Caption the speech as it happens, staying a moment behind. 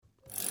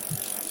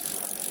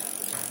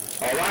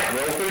All right,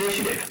 roll for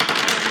initiative.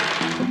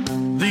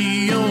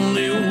 The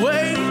only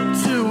way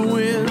to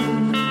win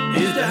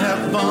is to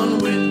have fun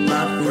with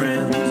my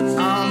friends.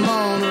 I'm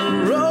on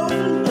a roll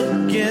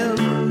again.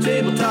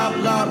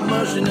 Tabletop, lot,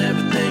 mush, and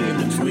everything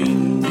in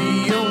between.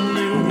 The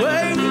only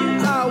way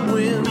I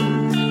win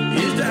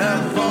is to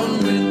have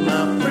fun with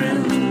my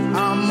friends.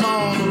 I'm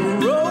on a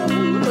roll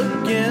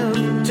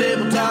again.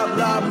 Tabletop,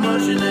 lot,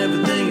 mush, and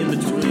everything in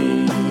between.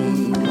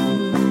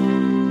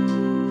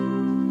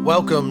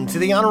 Welcome to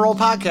the Honor Roll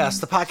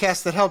Podcast, the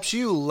podcast that helps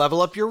you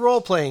level up your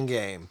role-playing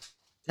game.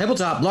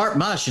 Tabletop, LARP,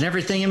 mush, and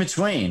everything in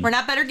between. We're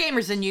not better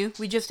gamers than you.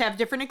 We just have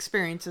different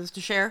experiences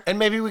to share. And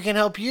maybe we can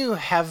help you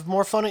have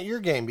more fun at your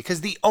game,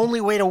 because the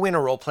only way to win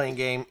a role-playing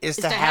game is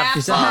to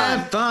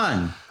have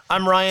fun.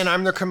 I'm Ryan,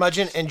 I'm the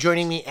curmudgeon, and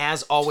joining me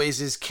as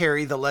always is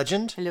Carrie the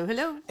legend. Hello,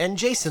 hello. And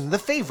Jason the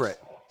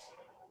favorite.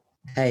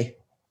 Hey.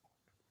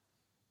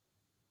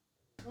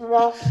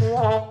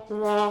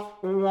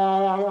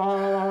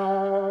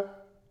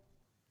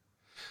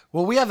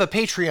 Well, we have a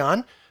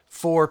Patreon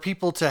for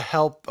people to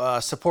help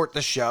support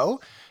the show.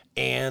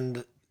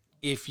 And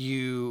if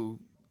you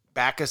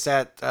back us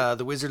at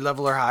the wizard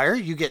level or higher,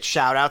 you get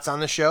shout outs on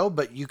the show.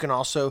 But you can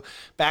also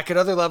back at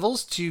other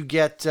levels to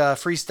get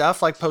free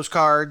stuff like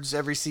postcards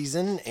every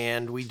season.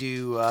 And we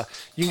do,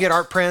 you can get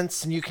art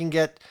prints and you can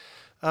get,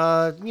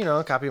 a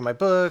copy of my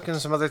book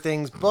and some other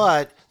things.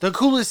 But the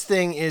coolest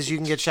thing is you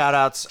can get shout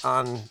outs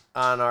on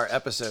our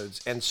episodes.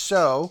 And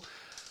so,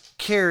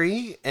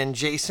 Carrie and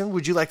Jason,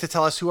 would you like to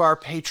tell us who our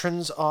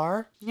patrons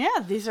are? Yeah,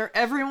 these are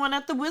everyone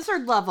at the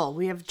wizard level.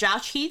 We have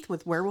Josh Heath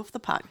with Werewolf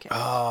the Podcast.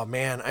 Oh,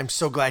 man, I'm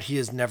so glad he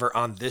is never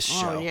on this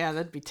show. Oh, yeah,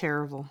 that'd be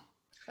terrible.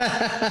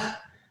 I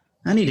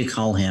need to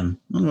call him.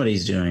 I wonder what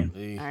he's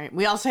doing. All right,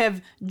 we also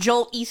have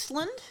Joel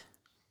Eastland.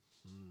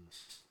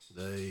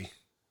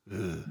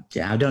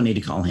 Yeah, I don't need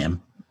to call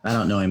him. I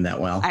don't know him that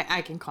well.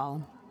 I can call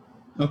him.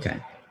 Okay.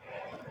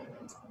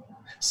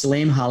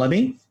 Salim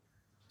Halabi.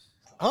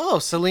 Oh,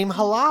 Salim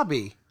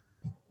Halabi.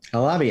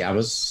 Halabi, I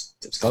was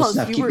close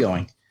enough. Keep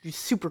going. You're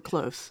super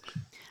close.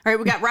 All right,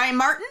 we got Ryan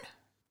Martin.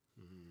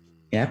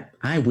 Yep,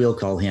 I will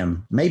call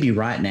him. Maybe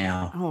right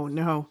now. Oh,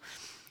 no.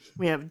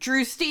 We have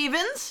Drew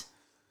Stevens.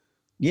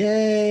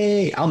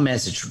 Yay! I'll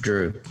message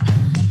Drew.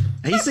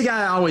 He's the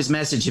guy I always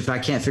message if I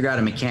can't figure out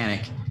a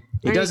mechanic.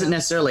 He doesn't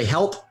necessarily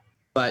help,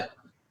 but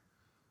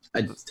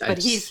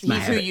he's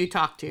who you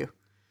talk to.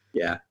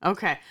 Yeah.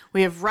 Okay.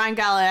 We have Ryan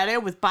Gallardo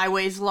with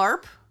Byways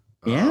LARP.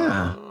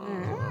 Yeah.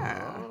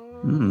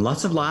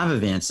 Lots of live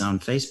events on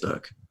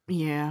Facebook.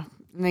 Yeah.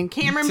 And then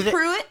Cameron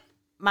Pruitt,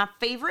 my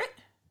favorite.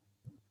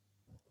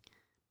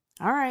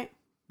 All right.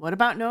 What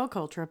about Noah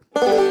Coltrip?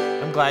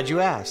 I'm glad you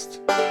asked.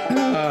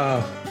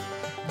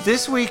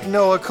 This week,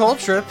 Noah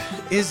Coltrip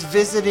is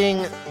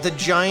visiting the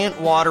giant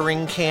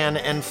watering can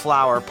and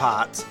flower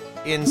pot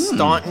in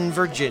Staunton,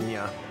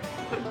 Virginia.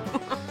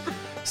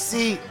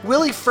 See,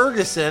 Willie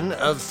Ferguson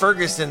of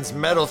Ferguson's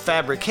Metal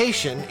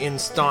Fabrication in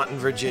Staunton,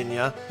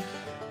 Virginia,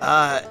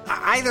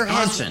 either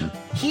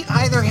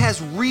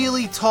has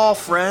really tall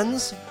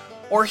friends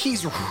or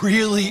he's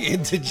really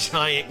into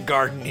giant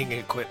gardening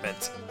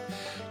equipment.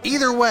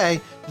 Either way,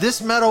 this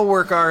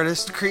metalwork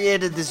artist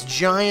created this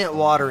giant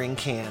watering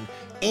can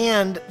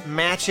and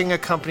matching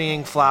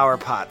accompanying flower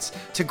pots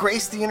to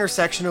grace the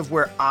intersection of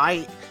where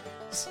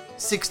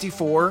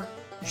I-64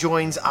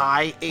 joins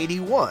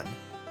I-81.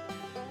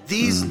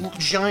 These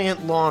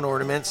giant lawn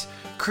ornaments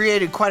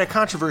created quite a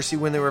controversy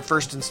when they were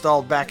first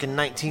installed back in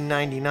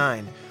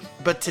 1999.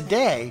 But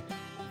today,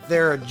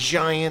 they're a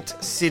giant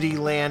city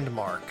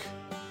landmark.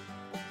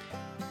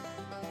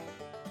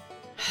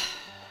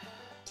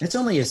 It's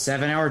only a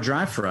 7-hour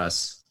drive for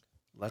us.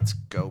 Let's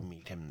go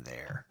meet him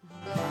there.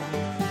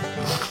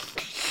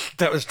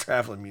 That was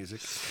traveling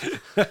music.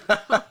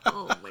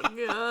 Oh my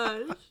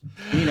gosh.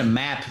 We need a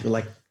map with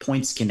like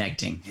points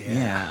connecting.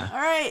 Yeah. All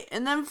right.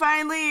 And then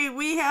finally,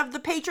 we have the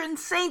patron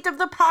saint of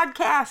the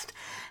podcast,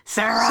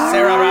 Sarah.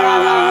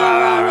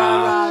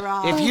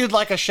 If you'd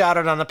like a shout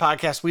out on the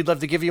podcast, we'd love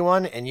to give you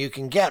one, and you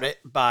can get it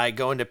by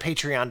going to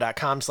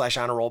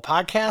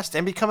patreon.com/honorrollpodcast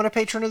and becoming a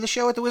patron of the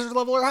show at the wizard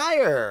level or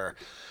higher.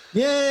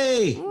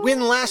 Yay!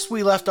 When last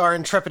we left our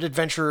intrepid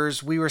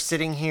adventurers, we were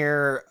sitting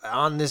here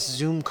on this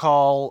Zoom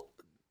call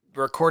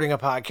recording a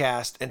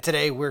podcast, and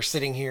today we're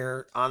sitting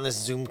here on this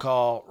Zoom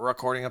call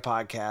recording a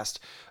podcast.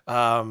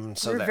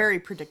 We're very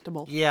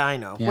predictable. Yeah, I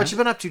know. Yeah. What you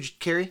been up to,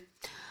 Carrie?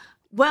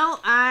 Well,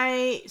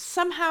 I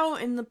somehow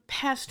in the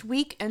past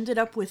week ended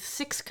up with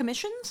 6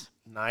 commissions.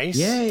 Nice.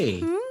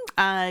 Yay!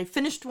 I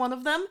finished one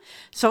of them,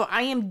 so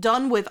I am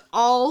done with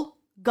all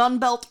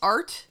gunbelt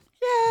art.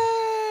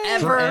 Yay!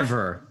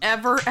 Forever.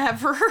 Ever.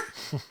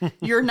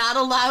 You're not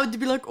allowed to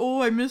be like,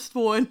 oh, I missed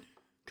one,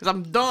 because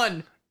I'm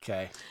done.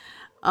 Okay.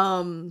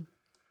 And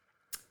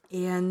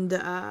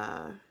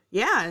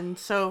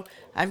so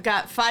I've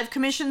got 5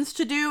 commissions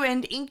to do,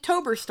 and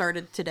Inktober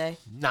started today.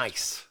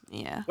 Nice.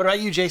 Yeah. What about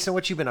you, Jason?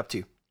 What you been up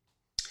to?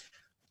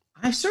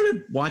 I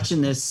started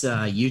watching this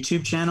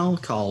YouTube channel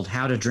called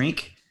How to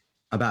Drink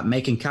about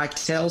making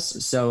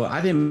cocktails. So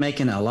I've been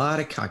making a lot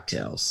of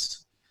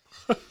cocktails.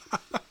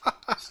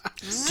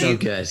 So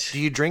good. Do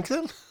you drink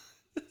them?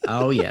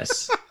 Oh,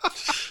 yes.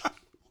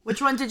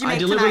 Which one did you I make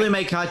deliberately tonight?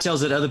 make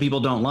cocktails that other people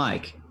don't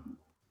like.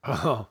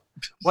 Oh,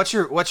 what's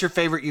your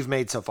favorite you've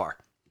made so far?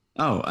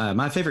 Oh,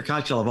 my favorite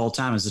cocktail of all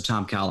time is the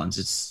Tom Collins.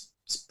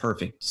 It's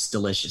perfect. It's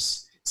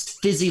delicious. It's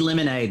fizzy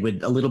lemonade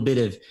with a little bit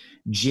of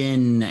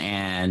gin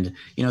and,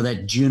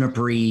 that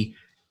junipery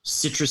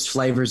citrus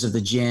flavors of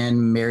the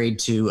gin married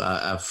to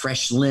a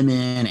fresh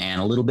lemon and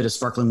a little bit of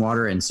sparkling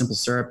water and simple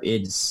syrup.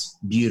 It's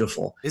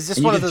beautiful. Is this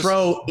and one you of can those?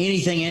 throw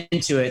anything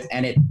into it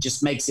and it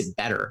just makes it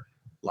better.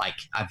 Like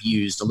I've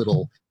used a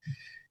little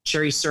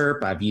cherry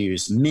syrup. I've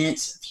used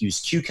mint. I've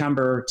used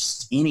cucumber.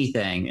 Just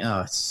anything.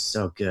 Oh, it's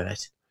so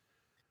good.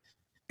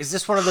 Is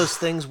this one of those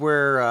things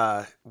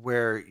where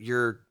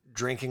you're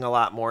drinking a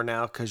lot more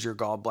now because your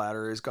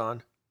gallbladder is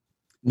gone?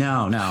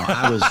 No,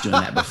 I was doing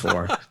that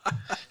before.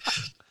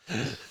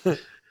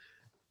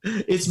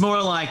 It's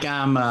more like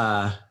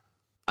I'm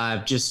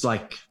just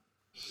like,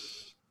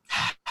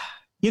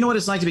 you know what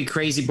it's like to be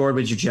crazy bored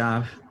with your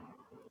job?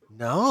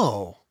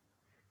 No.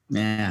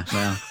 Yeah,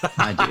 well,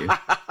 I do.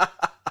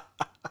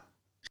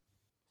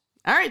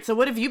 All right, so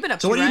what have you been up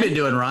to? So what have you Ryan?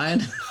 been doing,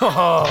 Ryan?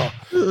 Oh,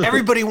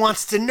 everybody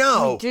wants to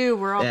know. We do.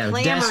 We're all Yeah,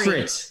 clamoring.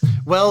 desperate.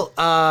 Well,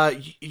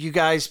 you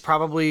guys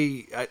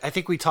probably, I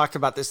think we talked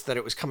about this, that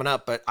it was coming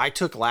up, but I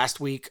took last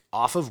week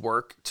off of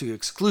work to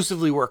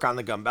exclusively work on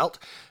the Gumbelt.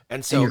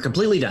 And so And you're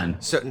completely done.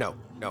 So no.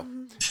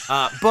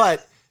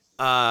 But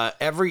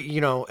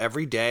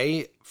every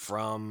day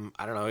from,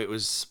 I don't know, it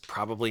was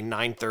probably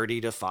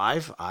 9:30 to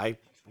 5. I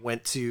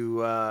went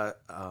to a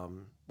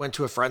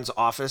friend's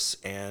office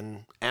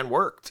and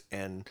worked.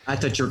 And I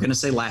thought you were going to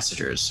say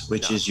Lassiter's,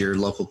 which is your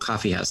local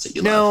coffee house that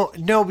you love.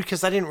 no,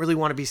 because I didn't really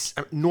want to be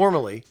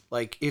normally,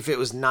 like, if it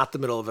was not the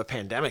middle of a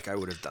pandemic, I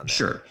would have done that.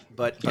 Sure.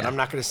 But Yeah. I'm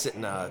not going to sit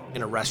in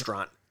a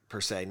restaurant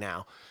per se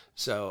now.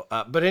 So,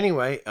 but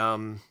anyway,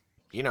 got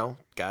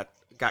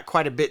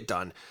quite a bit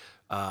done.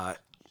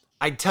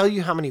 I'd tell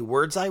you how many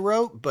words I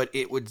wrote, but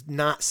it would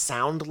not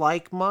sound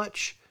like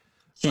much.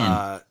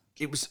 10.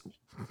 It was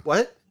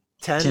what?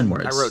 10? 10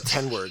 words. I wrote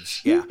 10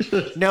 words. Yeah.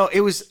 No, it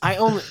was, I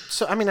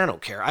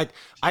don't care.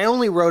 I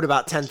only wrote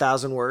about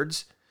 10,000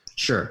 words.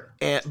 Sure.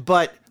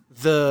 But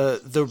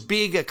the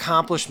big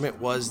accomplishment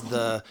was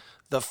the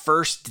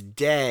first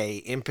day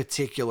in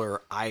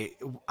particular. I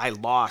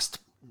lost,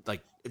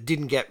 like,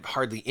 didn't get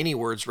hardly any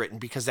words written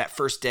because that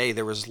first day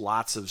there was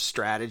lots of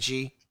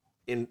strategy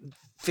in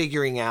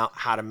figuring out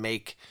how to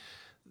make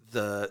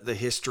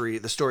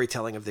the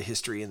storytelling of the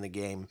history in the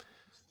game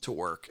to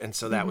work. And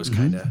so that was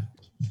kind of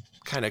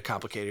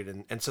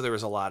complicated. And so there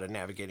was a lot of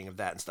navigating of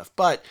that and stuff.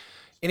 But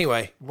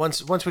anyway,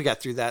 once we got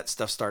through that,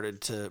 stuff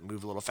started to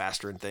move a little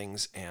faster and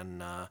things.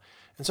 And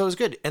so it was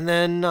good. And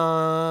then,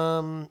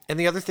 and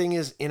the other thing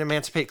is, in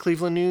Emancipate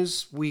Cleveland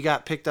news, we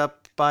got picked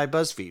up by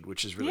BuzzFeed,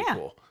 which is really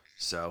cool.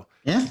 So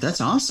Yeah,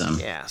 that's awesome.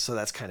 yeah, so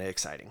that's kind of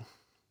exciting.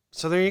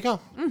 So there you go.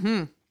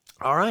 Mm-hmm.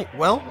 All right.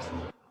 Well,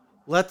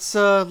 let's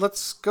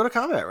go to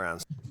combat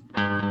rounds.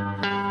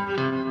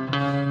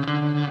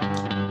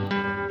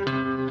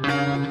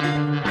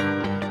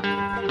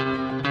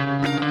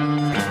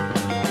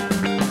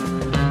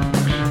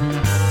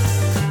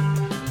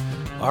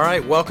 All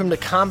right, welcome to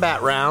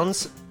Combat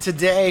Rounds.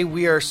 Today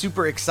we are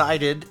super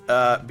excited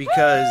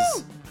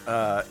because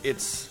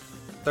it's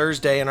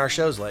Thursday and our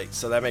show's late,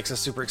 so that makes us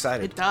super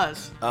excited. It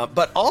does.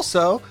 But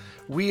also,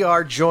 we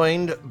are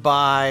joined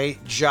by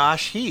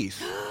Josh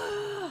Heath.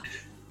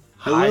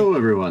 Hello,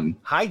 everyone.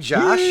 Hi,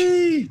 Josh.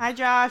 Hi,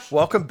 Josh.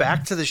 Welcome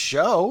back to the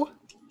show.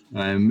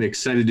 I'm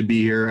excited to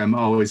be here. I'm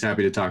always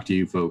happy to talk to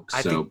you folks.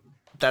 I think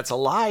that's a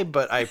lie,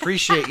 but I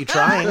appreciate you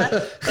trying.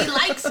 He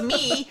likes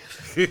me.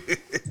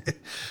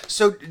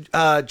 So,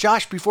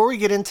 Josh, before we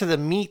get into the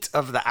meat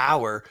of the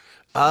hour,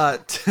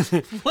 What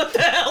the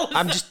hell?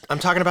 I'm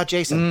talking about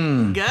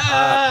Jason.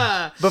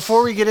 Gah.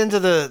 Before we get into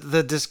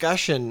the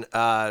discussion,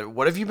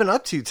 what have you been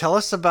up to? Tell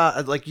us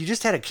about, like, you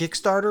just had a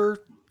Kickstarter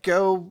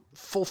go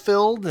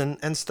fulfilled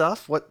and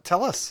stuff.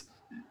 Tell us.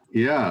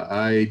 Yeah,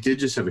 I did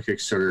just have a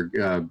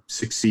Kickstarter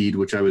succeed,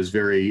 which I was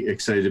very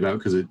excited about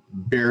because it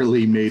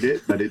barely made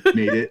it, but it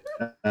made it.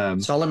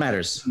 That's all that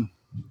matters.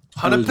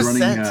 100%. I was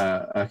running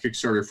a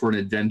Kickstarter for an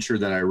adventure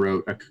that I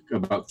wrote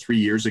about 3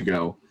 years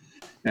ago.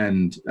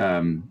 And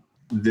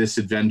this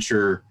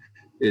adventure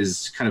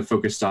is kind of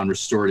focused on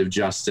restorative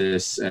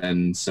justice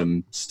and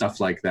some stuff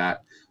like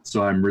that.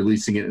 So I'm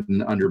releasing it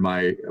under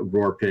my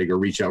Roar Pig or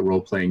Reach Out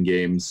Role Playing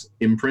Games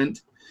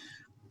imprint.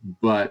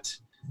 But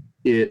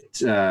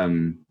it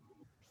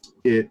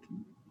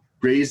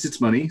raised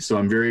its money, so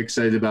I'm very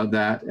excited about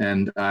that,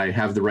 and I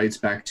have the rights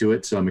back to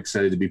it, so I'm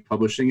excited to be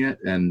publishing it,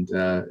 and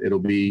it'll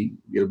be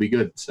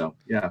good. So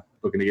yeah,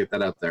 looking to get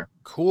that out there.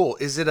 Cool.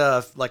 Is it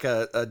a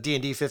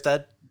D&D 5th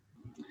ed?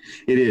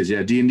 It is,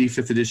 yeah, D&D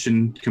 5th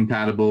edition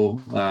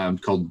compatible,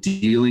 called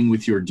Dealing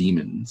with Your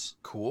Demons.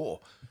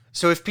 Cool.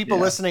 So if people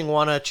Yeah. listening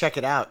want to check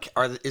it out,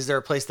 is there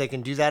a place they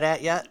can do that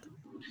at yet?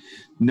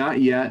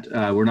 Not yet.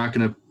 We're not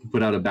going to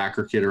put out a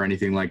backer kit or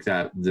anything like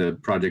that. The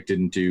project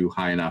didn't do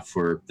high enough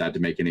for that to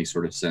make any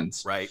sort of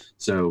sense. Right.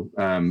 So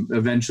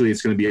eventually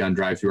it's going to be on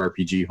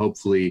DriveThruRPG.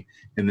 Hopefully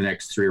in the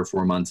next 3 or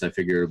 4 months, I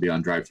figure it'll be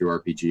on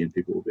DriveThruRPG and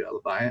people will be able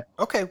to buy it.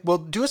 Okay. Well,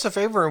 do us a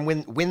favor,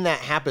 and when that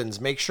happens,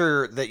 make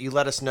sure that you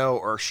let us know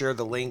or share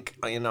the link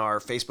in our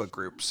Facebook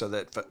group so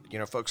that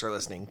folks are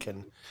listening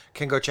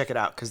can go check it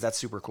out, because that's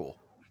super cool.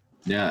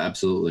 Yeah,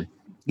 absolutely.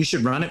 You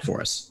should run it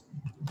for us.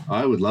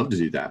 I would love to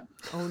do that.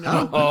 Oh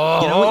no.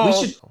 You know what?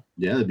 We should.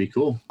 Yeah, that'd be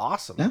cool.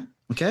 Awesome. Yeah.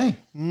 Okay.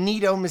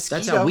 Neato mosquito.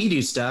 That's how we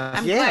do stuff.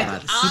 I'm Yeah.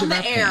 glad on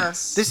the air.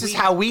 This is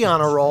how we on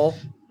a roll.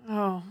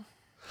 Oh.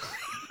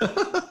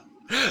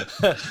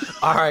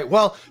 All right.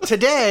 Well,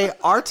 today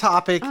our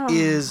topic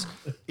is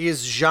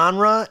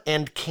genre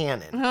and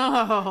canon.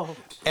 Oh.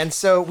 And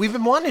so we've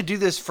been wanting to do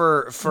this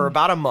for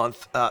about a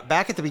month.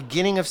 Back at the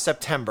beginning of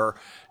September,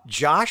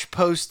 Josh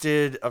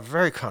posted a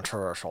very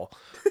controversial.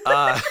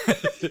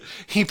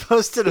 He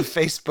posted a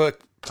Facebook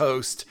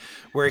post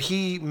where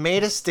he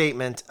made a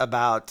statement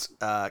about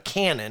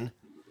canon,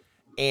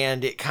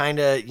 and it kind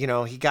of,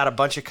 he got a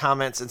bunch of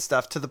comments and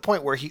stuff to the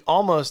point where he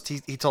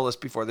told us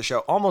before the show,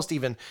 almost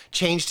even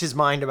changed his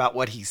mind about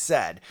what he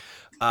said.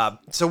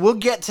 So we'll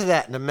get to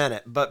that in a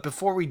minute. But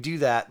before we do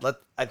that,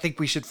 I think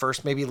we should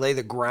first maybe lay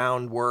the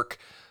groundwork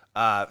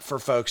for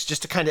folks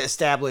just to kind of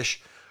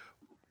establish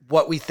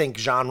what we think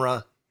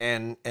genre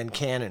and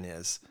canon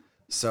is.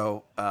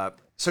 So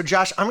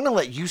Josh, I'm going to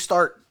let you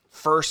start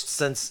first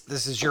since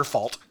this is your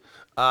fault.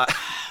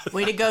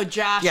 Way to go,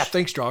 Josh. Yeah,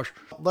 thanks, Josh.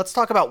 Let's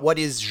talk about what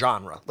is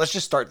genre. Let's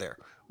just start there.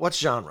 What's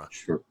genre?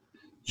 Sure.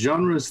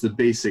 Genre is the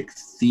basic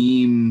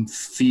theme,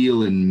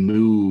 feel, and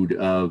mood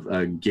of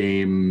a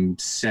game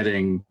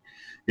setting.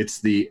 It's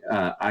the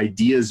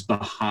ideas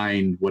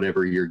behind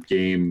whatever your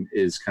game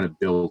is kind of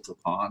built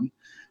upon.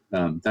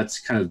 That's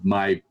kind of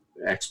my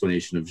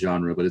explanation of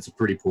genre, but it's a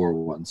pretty poor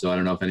one. So I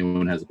don't know if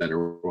anyone has a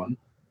better one.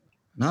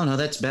 No,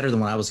 that's better than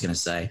what I was going to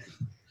say.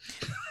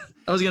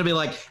 I was going to be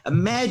like,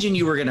 imagine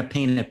you were going to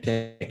paint a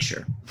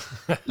picture.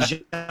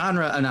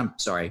 Genre, and I'm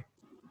sorry,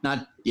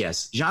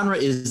 genre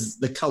is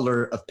the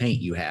color of paint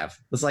you have.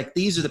 It's like,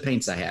 these are the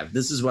paints I have.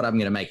 This is what I'm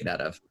going to make it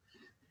out of.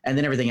 And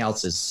then everything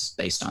else is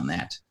based on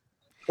that.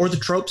 Or the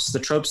tropes, the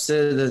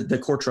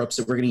core tropes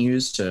that we're going to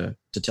use to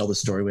tell the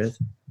story with.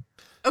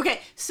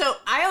 Okay, so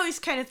I always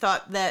kind of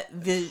thought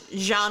that the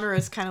genre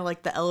is kind of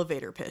like the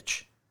elevator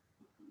pitch.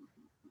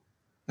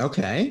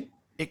 Okay.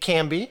 It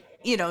can be.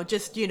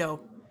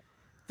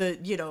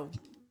 The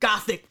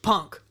gothic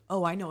punk.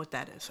 Oh, I know what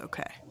that is.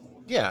 Okay.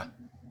 Yeah.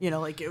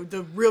 Like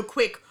the real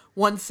quick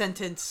one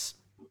sentence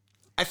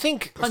I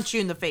think punch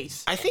you in the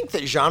face. I think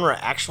that genre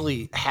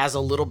actually has a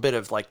little bit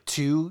of like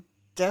two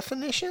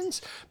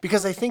definitions,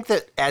 because I think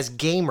that as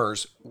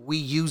gamers we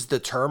use the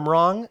term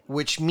wrong,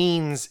 which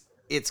means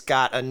it's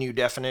got a new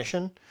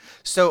definition.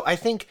 So I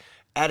think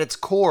at its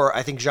core,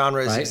 I think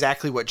genre is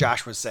exactly what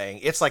Josh was saying.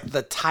 It's like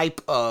the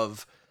type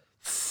of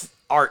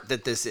art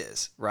that this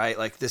is, right?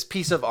 Like this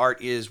piece of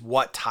art is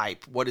what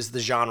type? What is the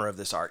genre of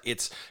this art?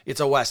 It's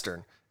a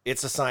Western.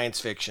 It's a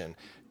science fiction.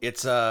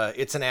 It's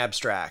an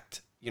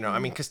abstract. I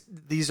mean, because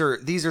these are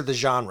the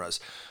genres.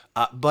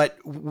 But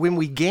when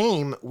we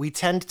game, we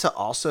tend to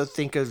also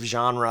think of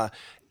genre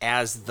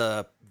as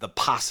the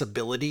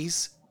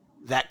possibilities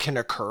that can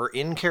occur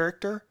in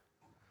character,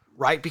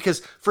 right?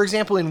 Because, for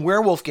example, in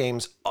werewolf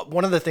games,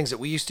 one of the things that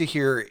we used to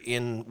hear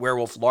in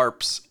werewolf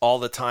LARPs all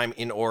the time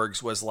in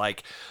orgs was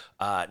like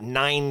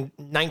 19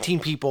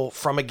 people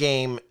from a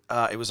game.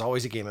 It was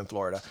always a game in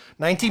Florida.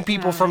 19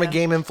 people from a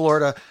game in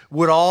Florida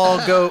would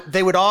all go.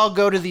 They would all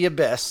go to the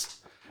abyss,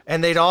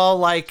 and they'd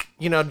all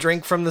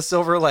drink from the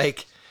Silver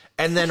Lake,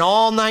 and then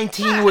all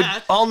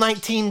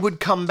 19 would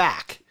come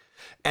back,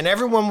 and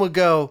everyone would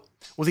go,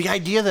 well, the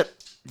idea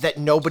that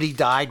nobody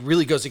died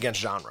really goes against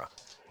genre.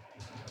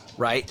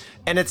 Right.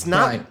 And it's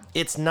not,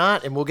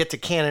 and we'll get to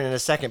canon in a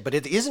second, but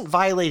it isn't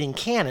violating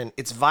canon.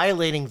 It's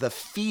violating the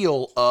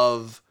feel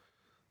of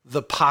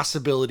the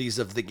possibilities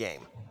of the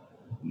game.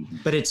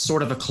 But it's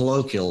sort of a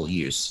colloquial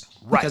use.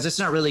 Right. Because it's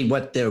not really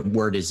what the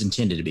word is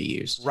intended to be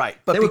used. Right.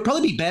 But it would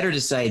probably be better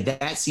to say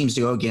that seems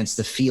to go against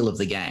the feel of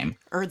the game.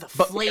 Or the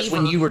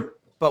flavor.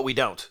 But we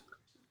don't.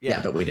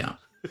 Yeah, but we don't.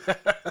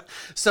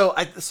 So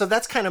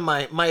that's kind of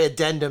my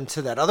addendum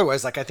to that.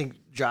 Otherwise, I think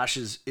Josh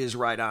is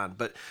right on.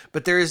 But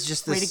there is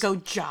just this way to go,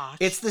 Josh.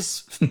 It's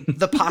this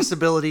the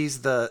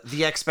possibilities,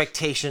 the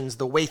expectations,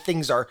 the way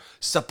things are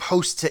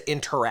supposed to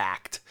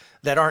interact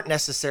that aren't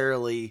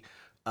necessarily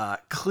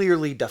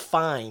clearly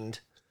defined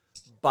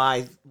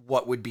by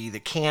what would be the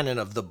canon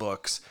of the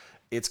books.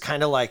 It's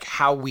kind of like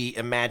how we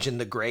imagine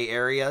the gray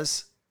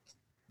areas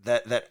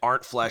that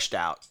aren't fleshed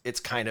out. It's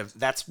kind of,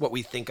 that's what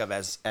we think of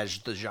as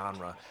the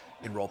genre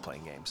in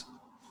role-playing games.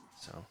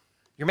 So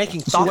you're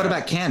making thought. So what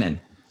about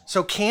canon?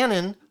 So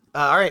canon,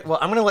 all right, well,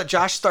 I'm going to let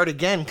Josh start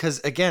again, because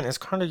again, it's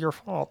kind of your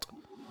fault.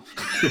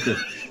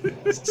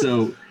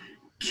 So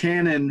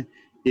canon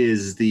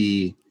is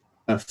the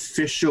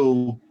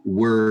official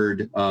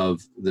word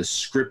of the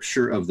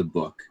scripture of the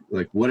book.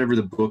 Like whatever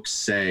the books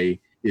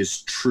say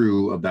is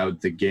true about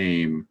the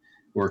game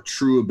or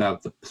true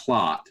about the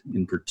plot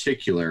in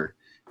particular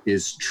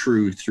is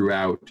true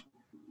throughout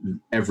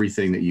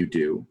everything that you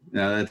do.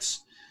 Now,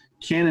 that's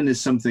canon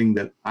is something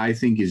that I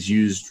think is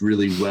used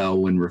really well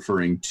when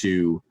referring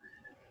to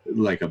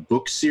like a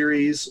book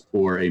series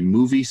or a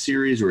movie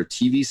series or a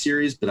TV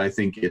series, but I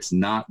think it's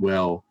not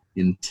well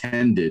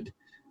intended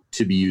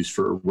to be used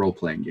for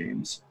role-playing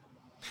games.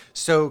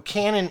 So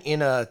canon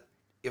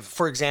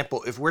for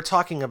example, if we're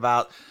talking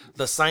about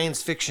the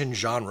science fiction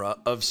genre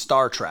of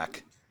Star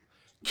Trek,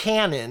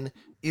 canon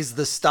is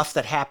the stuff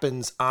that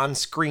happens on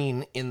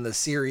screen in the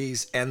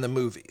series and the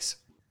movies.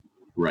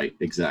 Right,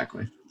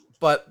 exactly.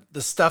 But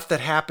the stuff that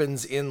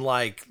happens in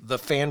like the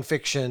fan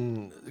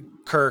fiction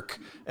Kirk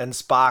and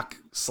Spock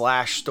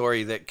 /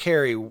 story that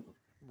Carrie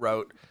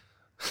wrote,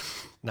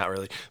 not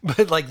really,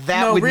 but like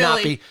that No, would really,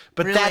 not be,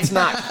 but really.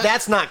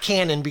 that's not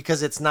canon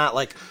because it's not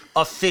like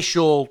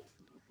official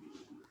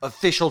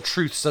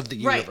truths of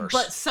the Right, universe.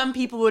 but some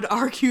people would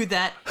argue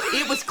that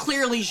it was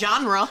clearly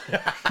genre.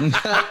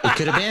 It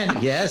could have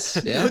been,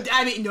 yes. Yeah.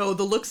 I mean, no,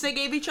 the looks they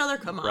gave each other,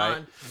 come Right.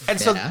 on. And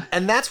so, Yeah.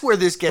 and that's where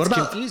this gets What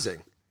about-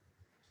 confusing.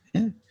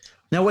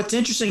 Now, what's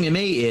interesting to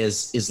me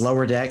is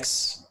Lower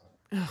Decks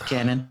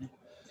canon.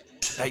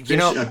 You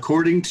know,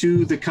 According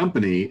to the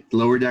company,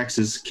 Lower Decks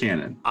is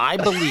canon. I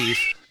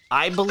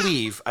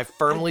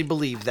firmly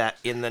believe that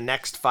in the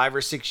next 5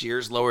 or 6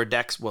 years, Lower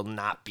Decks will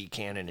not be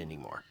canon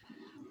anymore.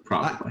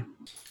 Probably.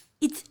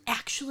 It's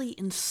actually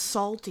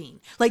insulting.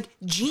 Like,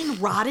 Gene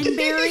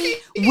Roddenberry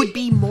would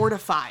be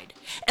mortified.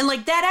 And,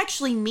 like, that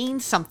actually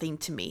means something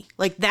to me.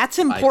 Like, that's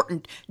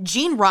important.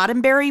 Gene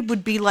Roddenberry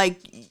would be like,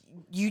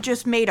 you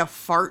just made a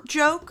fart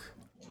joke?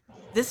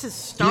 This is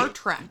Star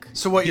Trek.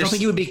 So what You you're don't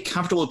think you would be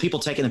comfortable with people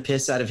taking a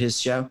piss out of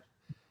his show?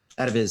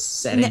 Out of his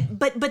setting?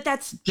 But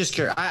that's... Just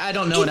curious. I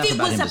don't know enough If it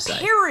about him to was a say.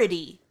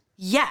 parody,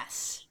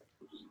 yes.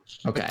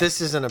 Okay.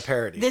 this isn't a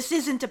parody. This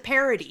isn't a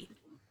parody.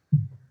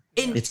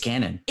 It's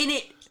canon. And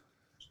it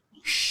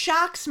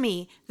shocks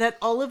me that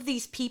all of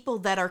these people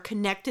that are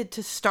connected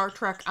to Star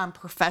Trek on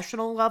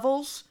professional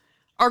levels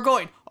are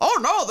going, oh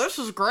no, this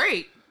is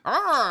great.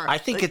 I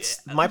think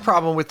it's my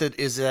problem with it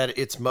is that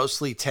it's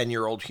mostly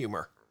 10-year-old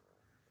humor.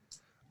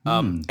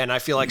 And I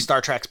feel like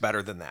Star Trek's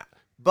better than that.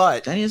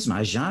 But That is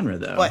my genre,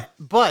 though.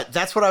 but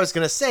that's what I was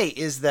going to say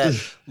is that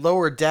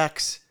Lower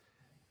Decks,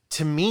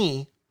 to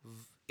me,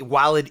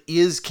 while it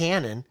is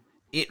canon,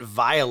 it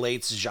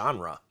violates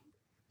genre.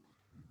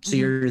 So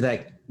you're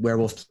that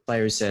werewolf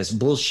player who says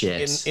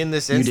bullshit. In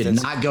this you instance-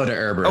 did not go to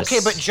Cerberus.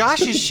 Okay, but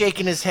Josh is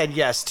shaking his head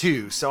yes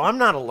too, so I'm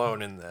not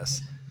alone in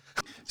this.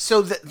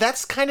 So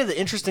that's kind of the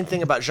interesting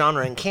thing about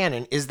genre and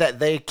canon is that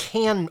they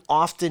can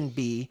often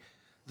be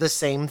the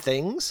same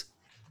things,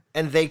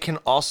 and they can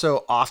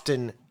also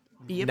often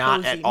Be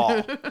not at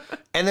opposing. all.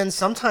 And then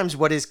sometimes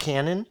what is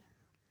canon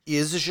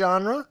is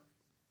genre,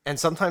 and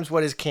sometimes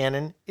what is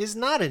canon is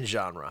not in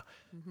genre,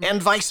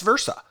 and vice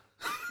versa.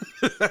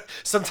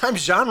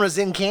 Sometimes genre's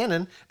in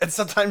canon, and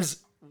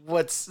sometimes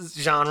what's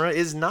genre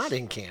is not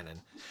in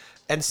canon.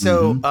 And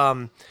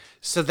so,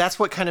 so that's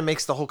what kind of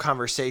makes the whole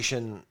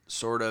conversation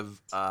sort of,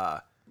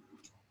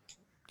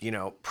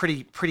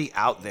 pretty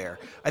out there.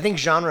 I think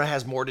genre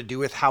has more to do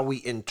with how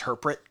we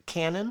interpret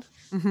canon.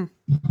 We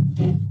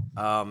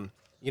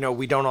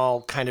don't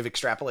all kind of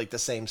extrapolate the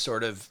same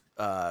sort of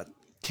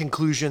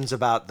conclusions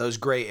about those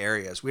gray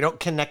areas. We don't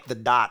connect the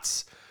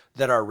dots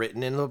that are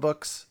written in the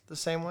books the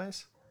same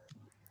ways.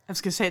 I was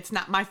going to say, it's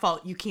not my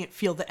fault you can't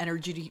feel the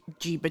energy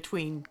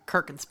between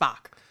Kirk and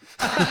Spock.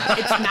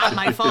 It's not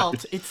my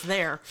fault. It's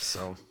there.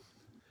 So,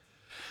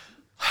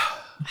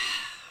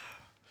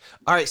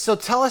 all right. So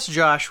tell us,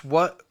 Josh,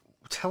 what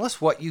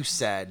you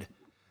said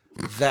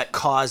that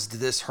caused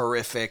this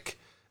horrific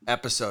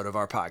episode of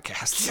our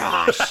podcast.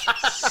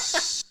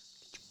 Gosh.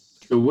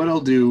 So what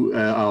I'll do,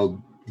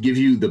 I'll give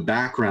you the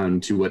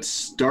background to what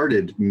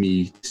started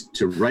me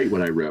to write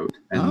what I wrote,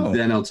 and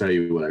then I'll tell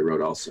you what I wrote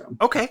also.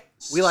 Okay.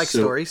 We like So-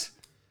 stories.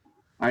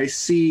 I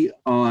see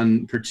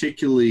on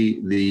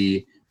particularly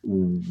the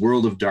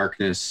World of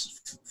Darkness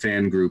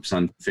fan groups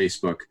on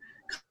Facebook,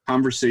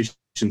 conversations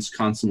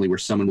constantly where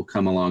someone will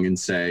come along and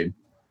say,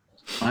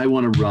 I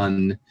want to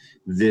run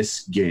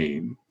this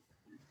game.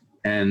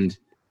 And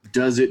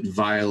does it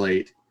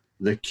violate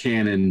the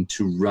canon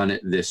to run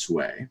it this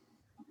way?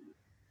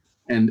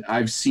 And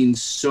I've seen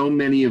so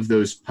many of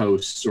those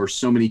posts or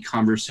so many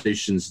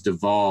conversations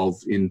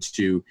devolve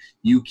into,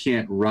 you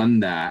can't run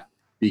that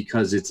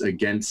because it's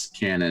against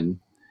canon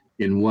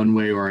in one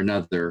way or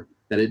another,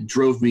 that it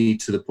drove me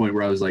to the point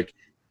where I was like,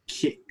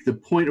 the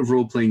point of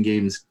role-playing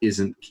games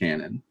isn't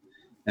canon.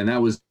 And that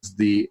was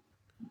the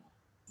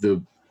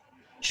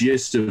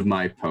gist of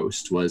my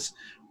post was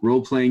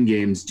role-playing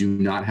games do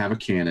not have a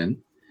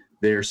canon.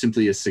 They are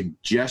simply a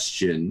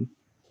suggestion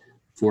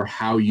for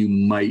how you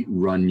might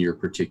run your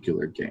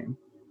particular game.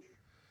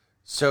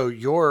 So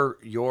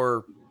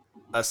your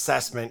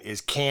assessment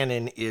is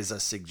canon is a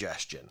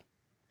suggestion.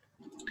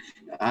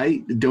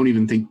 I don't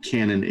even think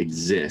canon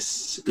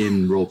exists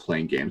in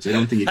role-playing games. I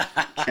don't think it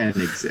can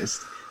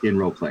exist. in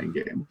role-playing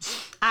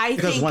games.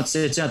 Because once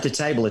it's at the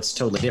table, it's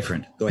totally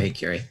different. Go ahead,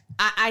 Carrie.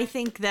 I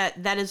think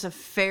that is a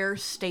fair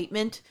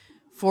statement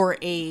for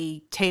a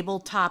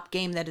tabletop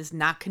game that is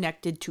not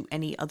connected to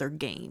any other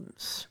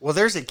games. Well,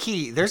 there's a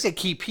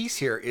key piece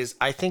here is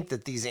I think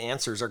that these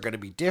answers are going to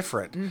be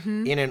different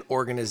in an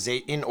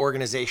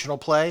organizational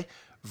play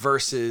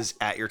versus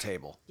at your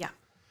table. Yeah.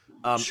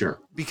 Sure.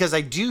 Because I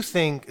do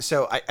think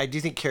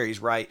Carrie's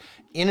right.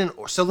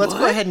 So let's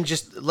go ahead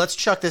and let's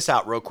chuck this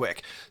out real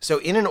quick. So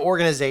in an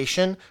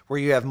organization where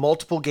you have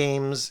multiple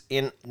games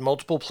in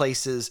multiple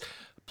places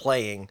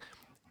playing,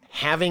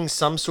 having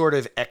some sort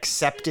of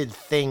accepted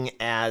thing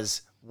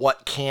as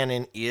what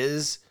canon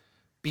is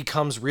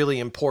becomes really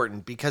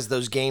important, because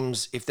those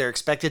games, if they're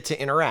expected to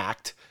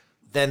interact,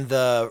 then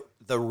the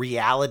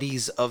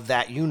realities of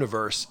that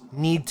universe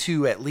need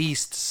to at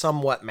least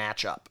somewhat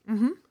match up.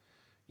 Mm-hmm.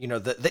 You know,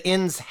 the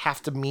ends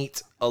have to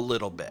meet a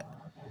little bit.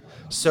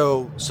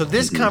 So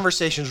this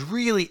conversation is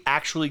really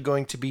actually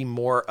going to be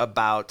more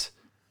about,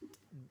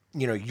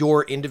 you know,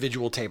 your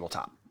individual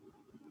tabletop.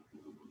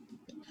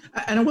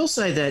 And I will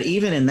say that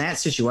even in that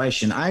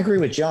situation, I agree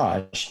with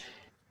Josh.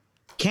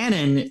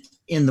 Canon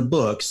in the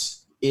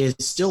books is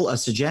still a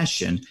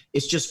suggestion.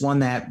 It's just one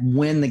that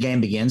when the game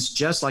begins,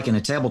 just like in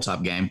a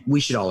tabletop game, we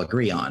should all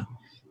agree on.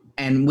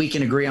 And we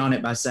can agree on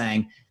it by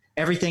saying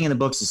everything in the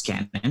books is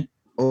canon,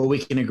 or we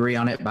can agree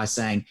on it by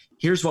saying,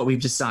 here's what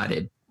we've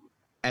decided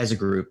as a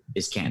group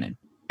is canon.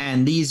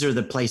 And these are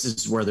the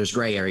places where there's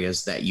gray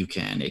areas that you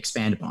can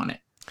expand upon it.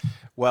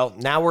 Well,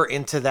 now we're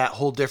into that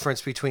whole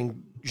difference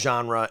between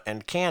genre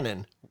and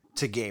canon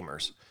to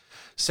gamers.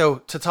 So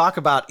to talk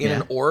about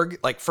an org,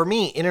 like for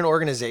me, in an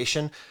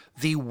organization,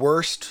 the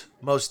worst,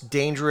 most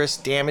dangerous,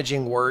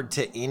 damaging word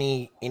to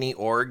any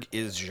org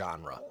is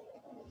genre.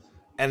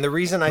 And the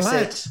reason I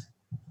said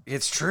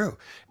it's true.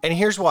 And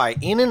here's why.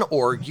 In an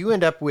org, you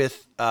end up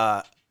with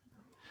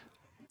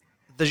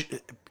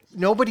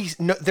nobody's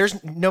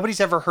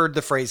ever heard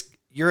the phrase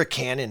 "you're a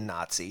canon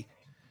Nazi,"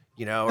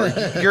 you know, or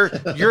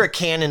you're a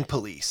canon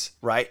police,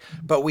 right?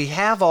 But we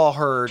have all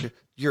heard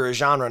you're a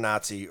genre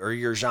Nazi or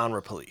you're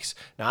genre police.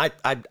 Now,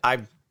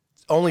 I'm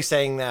only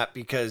saying that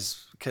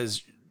because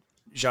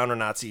genre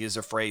Nazi is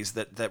a phrase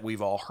that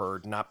we've all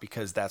heard, not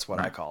because that's what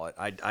I call it.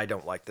 I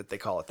don't like that they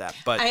call it that.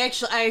 But I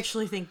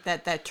actually think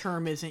that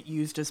term isn't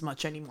used as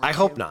much anymore. I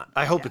hope not.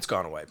 I hope it's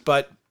gone away.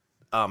 But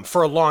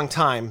for a long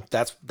time,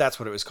 that's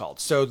what it was called.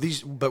 So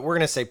but we're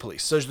gonna say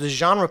police. So the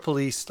genre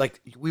police,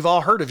 like we've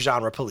all heard of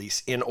genre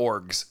police in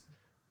orgs,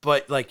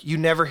 but like you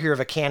never hear of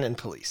a canon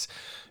police.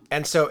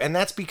 And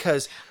that's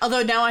because...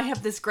 Although now I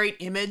have this great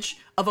image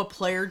of a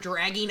player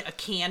dragging a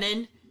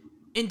cannon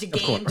into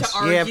game to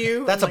argue.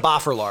 Yeah, that's a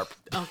boffer LARP.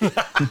 Okay.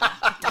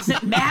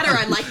 Doesn't matter.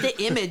 I like the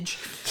image.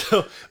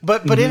 So,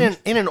 but in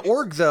an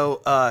org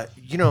though,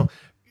 you know,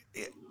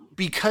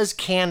 because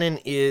canon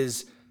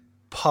is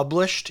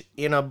published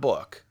in a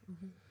book,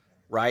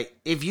 right?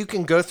 If you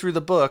can go through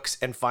the books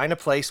and find a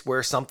place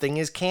where something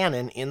is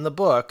canon in the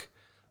book,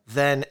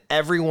 then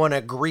everyone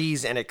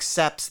agrees and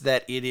accepts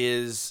that it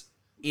is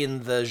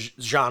in the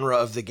genre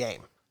of the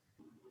game.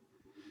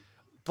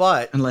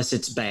 But unless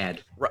it's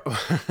bad,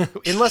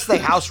 unless they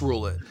house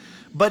rule it.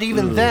 But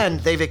even then,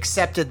 they've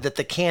accepted that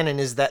the canon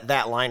is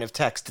that line of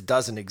text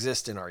doesn't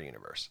exist in our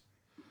universe,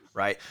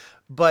 right?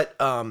 But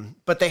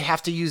they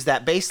have to use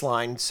that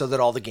baseline so that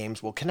all the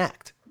games will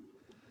connect.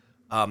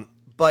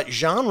 But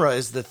genre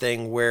is the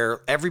thing where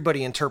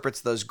everybody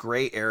interprets those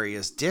gray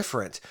areas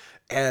different,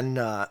 and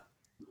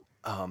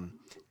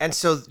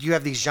so you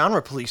have these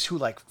genre police who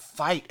like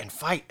fight and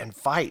fight and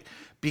fight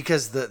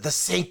because the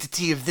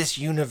sanctity of this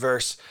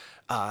universe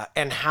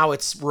and how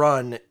it's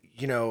run,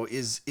 you know,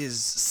 is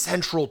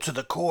central to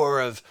the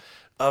core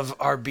of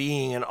our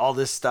being and all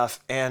this stuff.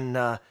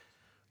 And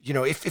you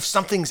know, if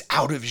something's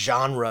out of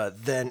genre,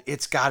 then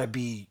it's got to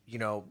be, you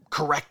know,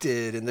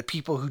 corrected, and the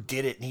people who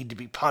did it need to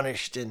be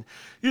punished, and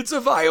it's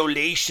a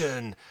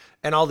violation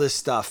and all this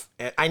stuff.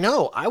 And I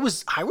know I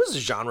was a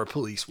genre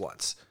police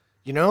once.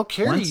 You know,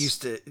 Carrie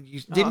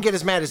didn't get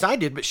as mad as I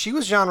did, but she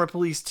was genre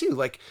police too.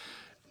 Like,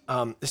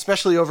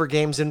 especially over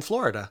games in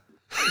Florida.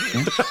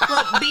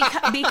 Well,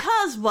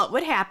 because what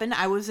would happen?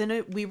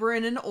 We were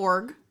in an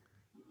org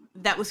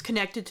that was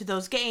connected to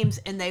those games,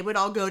 and they would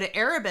all go to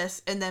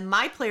Erebus, and then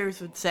my players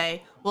would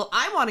say, "Well,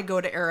 I want to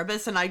go to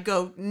Erebus," and I'd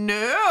go,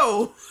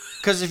 "No,"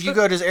 because if you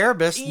go to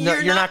Erebus,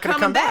 you're not going to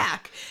come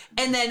back.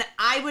 And then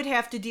I would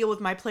have to deal with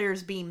my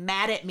players being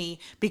mad at me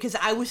because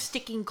I was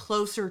sticking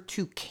closer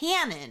to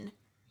canon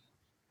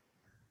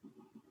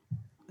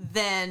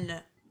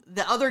than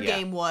the other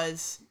game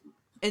was,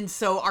 and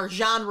so our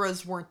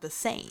genres weren't the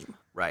same.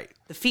 Right.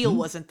 The feel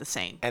wasn't the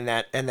same. And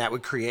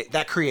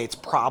that creates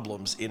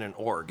problems in an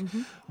org.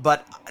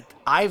 But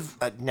I've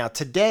now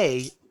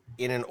today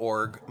in an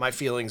org, my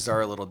feelings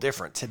are a little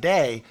different.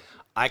 Today,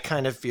 I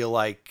kind of feel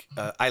like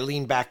I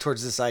lean back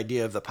towards this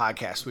idea of the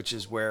podcast, which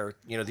is where,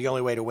 you know, the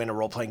only way to win a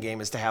role-playing game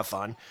is to have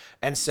fun.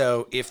 And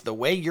so if the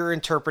way you're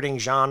interpreting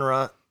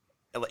genre,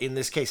 in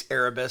this case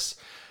Erebus,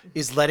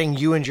 is letting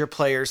you and your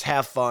players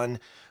have fun,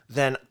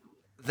 then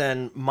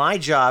then my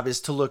job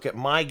is to look at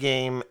my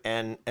game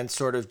and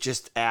sort of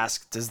just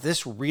ask, does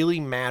this really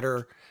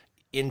matter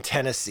in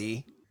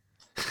Tennessee?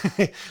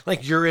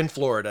 Like, you're in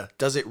Florida.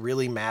 Does it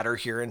really matter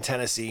here in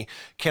Tennessee?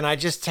 Can I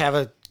just have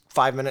a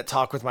 5-minute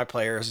talk with my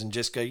players and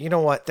just go, you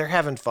know what? They're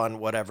having fun,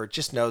 whatever.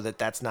 Just know that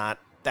that's not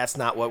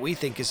what we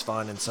think is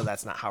fun. And so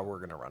that's not how we're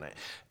going to run it,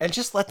 and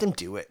just let them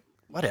do it.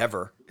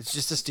 Whatever. It's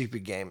just a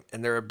stupid game.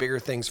 And there are bigger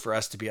things for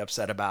us to be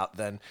upset about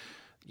than,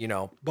 you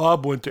know,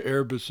 Bob went to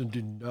Airbus and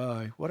didn't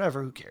die.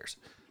 Whatever. Who cares?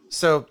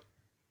 So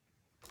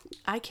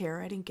I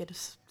care. I didn't get a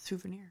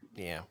souvenir.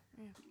 yeah.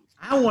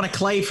 I want a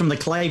clave from the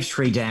clave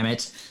tree, damn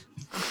it.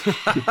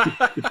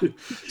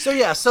 So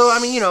yeah, so I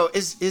mean, you know,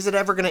 is it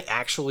ever going to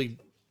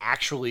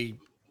actually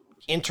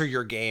enter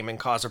your game and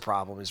cause a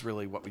problem is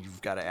really what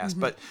you've got to ask.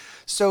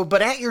 Mm-hmm.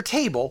 But at your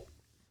table,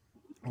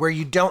 where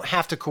you don't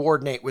have to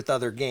coordinate with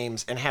other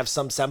games and have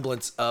some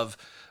semblance of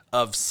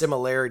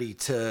similarity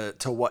to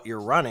what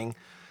you're running,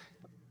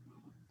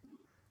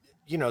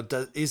 you know,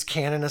 is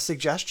canon a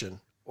suggestion,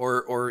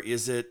 or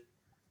is it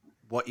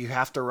what you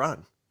have to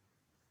run?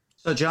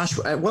 So, Josh,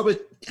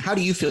 how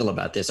do you feel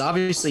about this?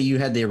 Obviously, you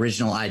had the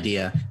original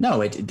idea.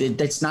 No,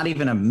 that's not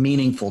even a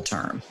meaningful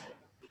term.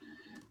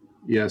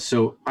 Yeah,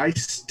 so I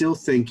still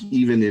think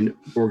even in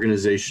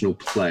organizational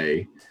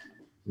play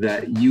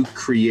that you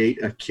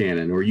create a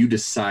canon or you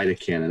decide a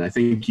canon. I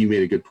think you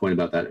made a good point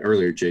about that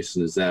earlier,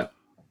 Jason, is that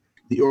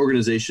the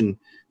organization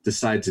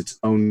decides its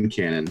own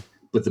canon,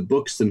 but the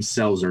books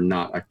themselves are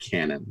not a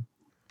canon.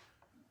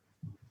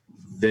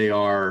 They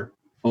are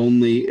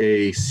only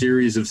a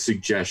series of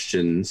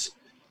suggestions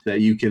that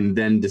you can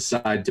then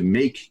decide to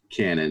make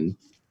canon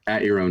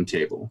at your own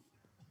table.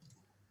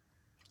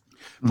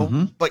 But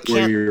or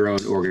can't your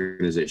own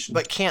organization.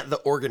 But can't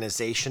the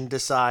organization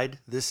decide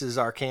this is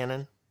our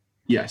canon?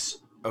 Yes.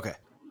 Okay.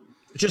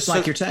 Just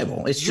like your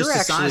table. It's just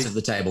the size of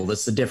the table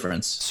that's the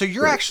difference. So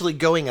you're actually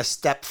going a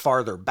step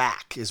farther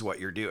back is what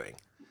you're doing.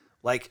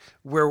 Like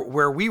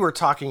where we were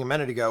talking a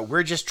minute ago,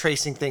 we're just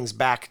tracing things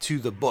back to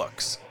the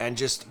books and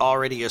just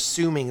already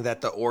assuming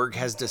that the org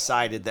has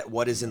decided that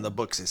what is in the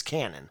books is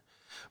canon.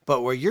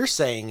 But what you're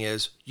saying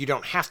is you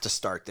don't have to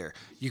start there.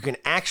 You can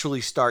actually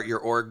start your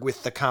org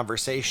with the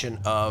conversation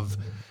of,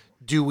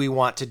 do we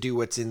want to do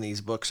what's in these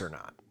books or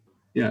not?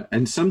 Yeah,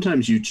 and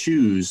sometimes you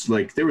choose,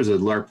 like there was a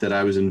LARP that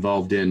I was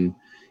involved in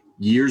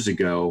years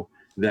ago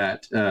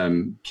that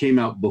came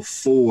out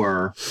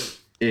before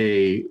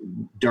a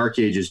Dark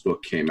Ages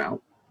book came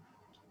out.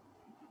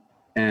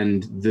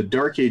 And the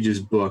Dark Ages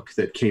book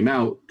that came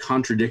out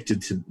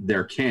contradicted to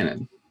their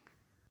canon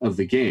of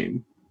the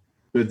game.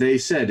 But they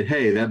said,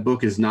 hey, that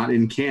book is not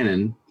in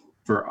canon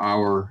for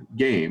our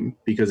game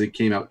because it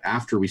came out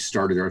after we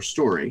started our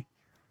story,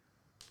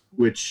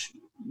 which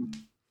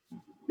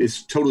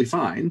is totally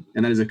fine.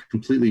 And that is a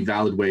completely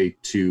valid way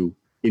to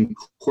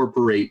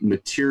incorporate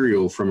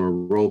material from a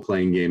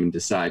role-playing game and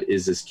decide,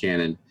 is this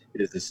canon?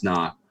 Is this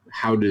not?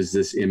 How does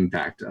this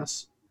impact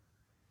us?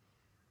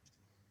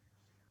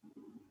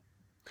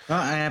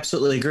 I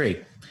absolutely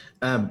agree.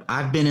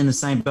 I've been in the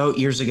same boat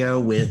years ago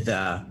with,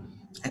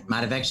 it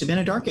might have actually been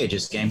a Dark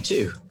Ages game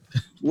too,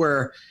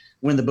 where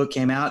when the book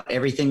came out,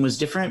 everything was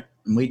different.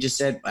 And we just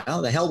said,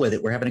 well, the hell with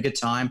it. We're having a good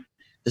time.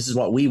 This is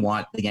what we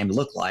want the game to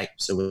look like.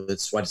 So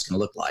that's what it's going to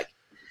look like.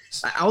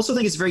 I also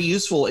think it's very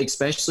useful,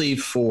 especially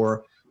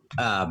for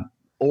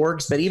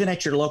orgs, but even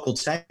at your local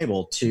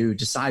table, to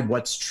decide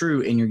what's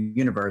true in your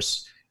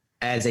universe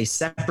as a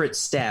separate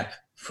step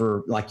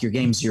for like your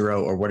game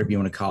zero or whatever you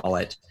want to call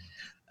it.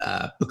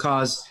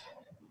 Because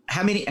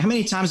how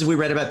many times have we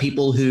read about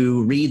people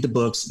who read the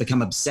books,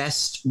 become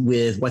obsessed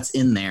with what's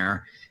in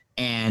there,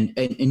 and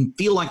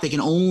feel like they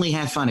can only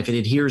have fun if it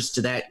adheres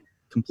to that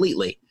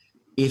completely?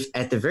 If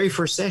at the very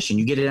first session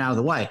you get it out of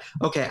the way,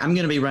 okay, I'm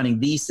going to be running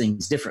these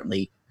things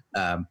differently.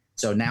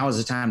 So now is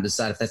the time to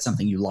decide if that's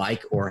something you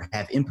like or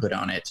have input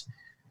on it.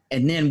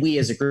 And then we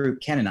as a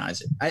group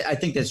canonize it. I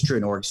think that's true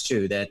in orgs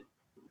too, that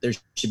there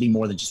should be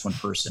more than just one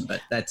person,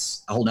 but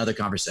that's a whole nother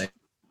conversation.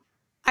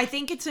 I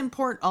think it's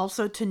important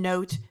also to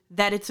note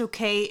that it's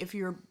okay if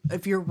you're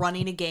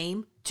running a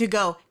game to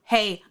go,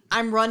 hey,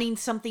 I'm running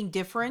something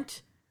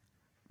different,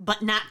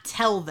 but not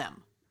tell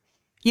them.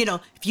 You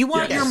know, if you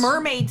want your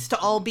mermaids to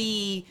all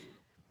be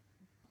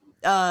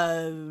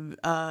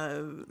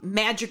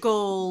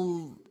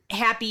magical,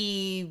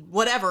 happy,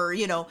 whatever,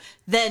 you know,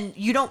 then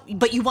you don't,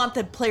 but you want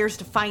the players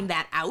to find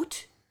that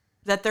out,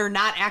 that they're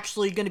not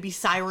actually going to be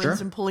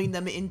sirens and pulling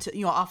them into,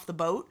 you know, off the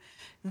boat.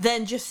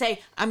 Then just say,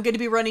 I'm going to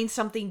be running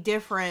something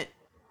different,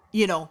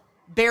 you know,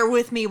 bear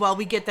with me while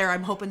we get there.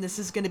 I'm hoping this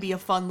is going to be a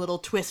fun little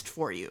twist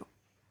for you.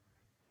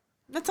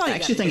 That's all you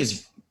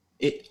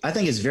I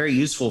think it's very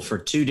useful for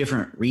two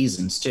different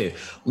reasons too.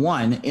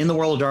 One, in the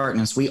World of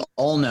Darkness, we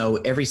all know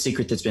every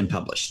secret that's been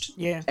published.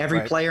 Yeah.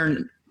 Every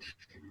player,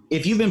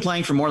 if you've been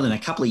playing for more than a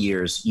couple of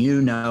years,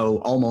 you know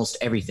almost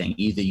everything.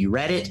 Either you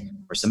read it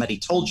or somebody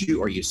told you,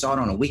 or you saw it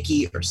on a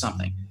wiki or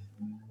something.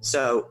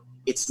 So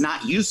it's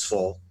not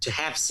useful to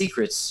have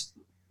secrets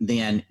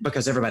then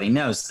because everybody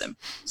knows them.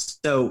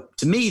 So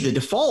to me, the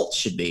default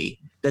should be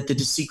that the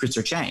secrets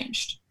are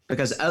changed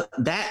because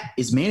that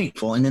is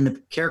meaningful. And then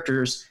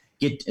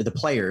the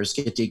players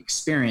get to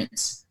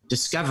experience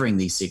discovering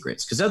these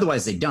secrets, because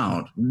otherwise they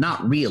don't,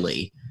 not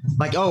really.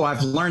 Like, oh,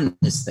 I've learned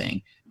this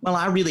thing. Well,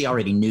 I really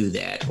already knew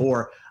that.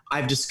 Or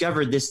I've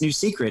discovered this new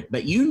secret,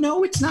 but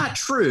it's not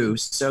true.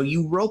 So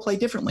you role play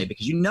differently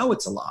because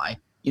it's a lie.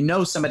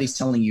 Somebody's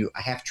telling you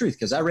a half truth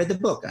because I read the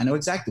book. I know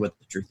exactly what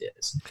the truth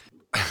is.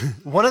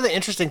 One of the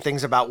interesting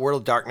things about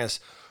World of Darkness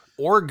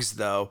orgs,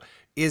 though,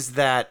 is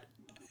that,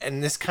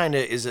 and this kind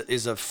of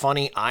is a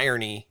funny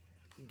irony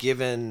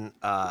given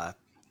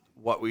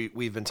what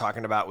we've been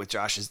talking about with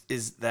Josh,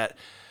 is that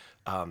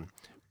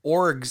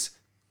orgs,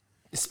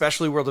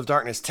 especially World of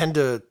Darkness, tend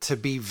to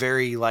be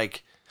very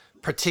like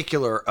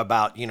particular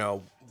about,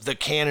 the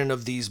canon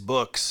of these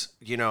books,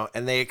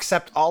 and they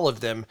accept all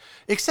of them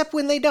except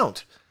when they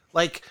don't.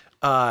 Like,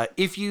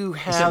 if you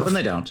have... Except when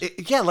they don't.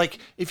 Like,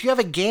 if you have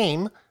a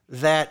game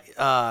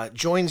that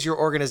joins your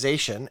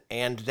organization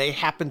and they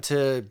happen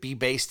to be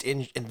based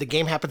in... and the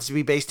game happens to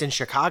be based in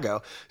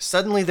Chicago,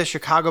 suddenly the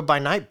Chicago by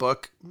Night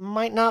book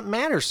might not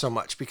matter so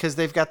much because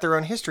they've got their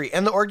own history.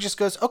 And the org just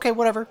goes, okay,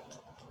 whatever.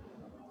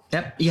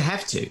 Yep, you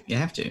have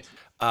to.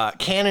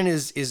 Canon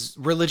is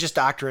religious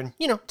doctrine,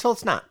 till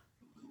it's not.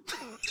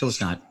 Till it's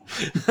not.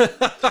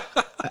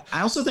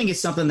 I also think it's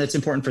something that's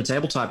important for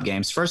tabletop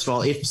games. First of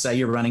all, if, say,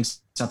 you're running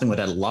something with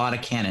a lot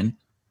of canon,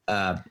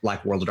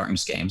 like World of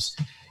Darkness games,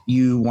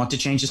 you want to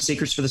change the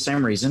secrets for the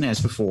same reason as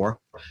before.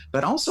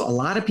 But also, a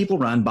lot of people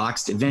run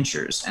boxed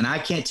adventures. And I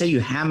can't tell you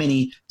how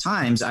many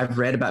times I've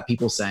read about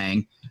people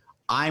saying,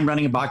 I'm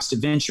running a boxed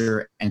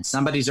adventure and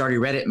somebody's already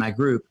read it in my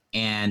group.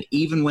 And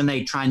even when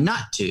they try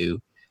not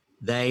to,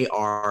 they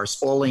are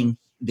spoiling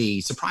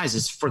the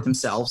surprises for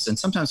themselves and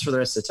sometimes for the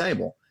rest of the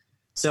table.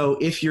 So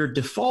if your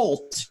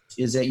default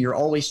is that you're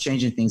always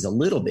changing things a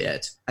little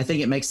bit, I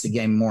think it makes the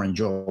game more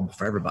enjoyable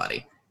for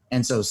everybody.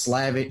 And so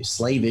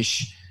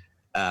slavish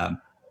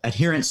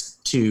adherence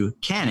to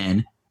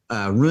canon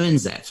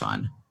ruins that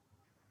fun.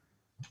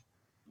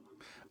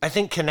 I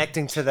think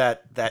connecting to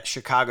that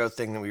Chicago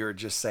thing that we were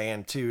just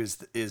saying too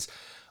is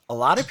a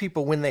lot of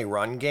people when they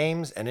run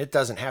games, and it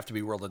doesn't have to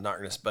be World of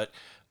Darkness, but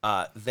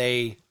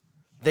they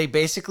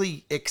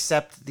basically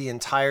accept the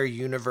entire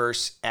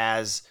universe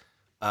as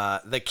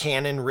the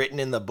canon written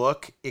in the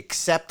book,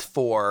 except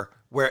for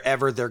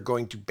wherever they're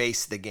going to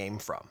base the game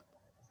from.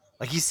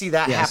 Like you see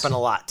that happen a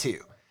lot too.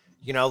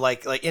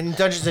 Like in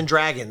Dungeons and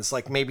Dragons,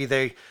 like maybe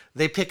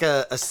they pick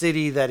a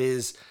city that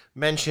is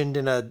mentioned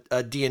in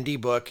a D&D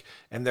book,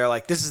 and they're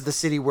like, this is the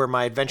city where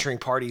my adventuring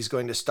party is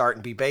going to start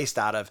and be based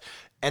out of.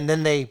 And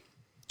then they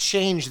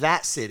change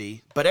that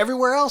city, but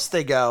everywhere else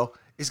they go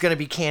is going to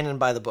be canon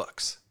by the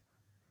books.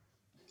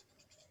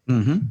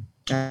 Mm-hmm.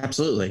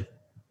 Absolutely.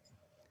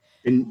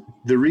 And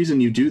the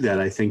reason you do that,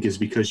 I think, is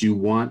because you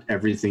want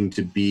everything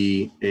to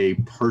be a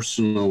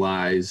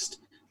personalized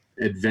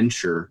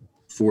adventure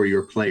for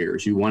your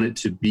players. You want it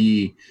to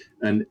be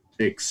an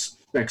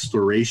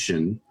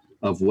exploration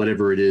of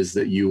whatever it is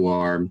that you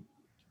are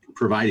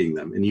providing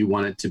them, and you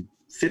want it to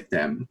fit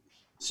them.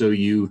 So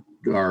you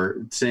are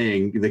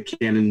saying the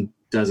canon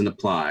doesn't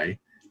apply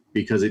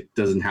because it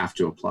doesn't have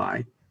to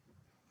apply.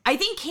 I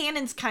think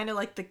canon's kind of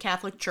like the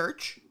Catholic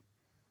Church.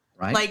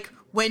 Right. Like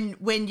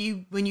when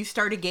you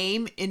start a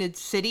game in a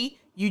city,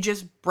 you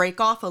just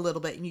break off a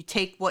little bit and you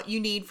take what you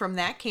need from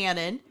that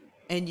canon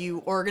and you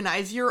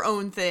organize your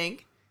own thing,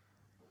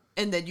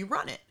 and then you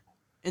run it.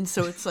 And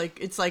so it's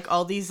like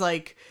all these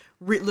like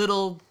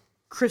little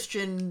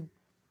Christian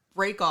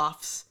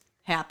break-offs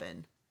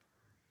happen.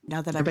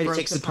 Now that everybody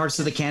takes the parts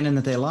of the canon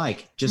that they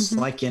like, just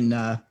like in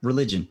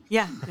religion.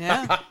 Yeah,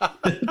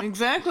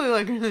 exactly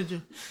like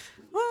religion.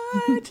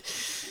 What?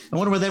 I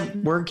wonder where that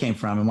word came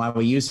from and why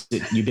we use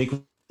it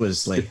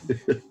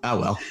ubiquitously. Oh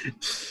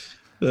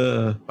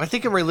well. I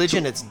think in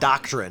religion it's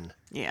doctrine.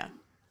 Yeah.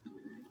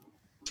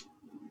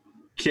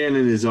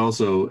 Canon is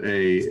also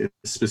a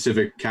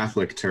specific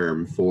Catholic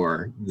term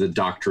for the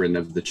doctrine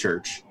of the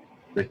church,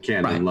 the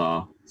canon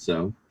law.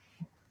 So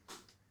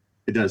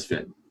it does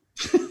fit.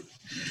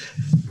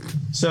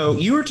 So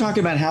you were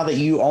talking about how that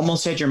you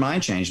almost had your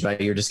mind changed by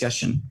your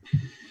discussion.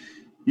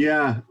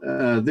 Yeah,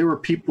 there were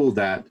people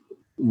that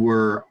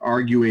were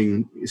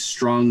arguing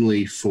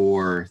strongly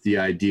for the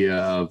idea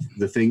of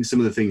some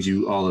of the things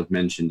you all have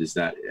mentioned, is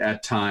that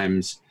at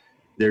times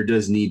there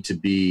does need to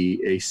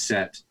be a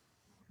set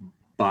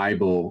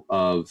Bible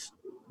of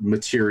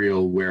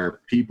material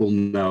where people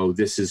know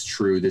this is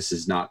true, this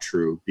is not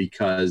true,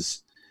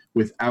 because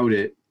without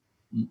it,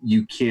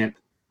 you can't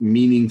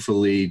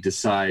meaningfully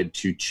decide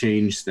to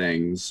change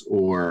things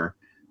or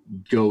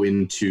go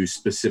into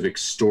specific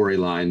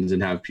storylines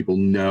and have people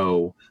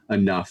know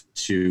enough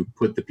to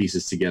put the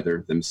pieces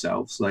together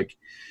themselves. Like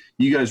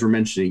you guys were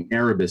mentioning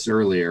Erebus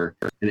earlier,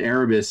 and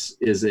Erebus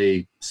is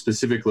a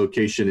specific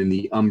location in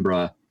the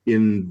Umbra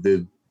in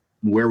the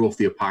Werewolf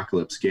the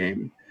Apocalypse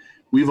game.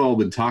 We've all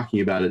been talking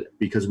about it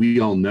because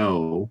we all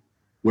know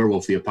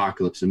Werewolf the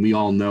Apocalypse and we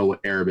all know what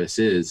Erebus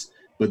is,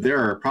 but there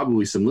are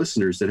probably some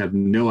listeners that have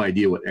no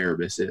idea what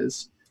Erebus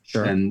is.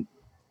 Sure. And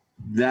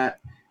that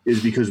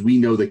is because we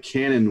know the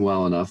canon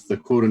well enough, the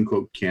quote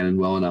unquote canon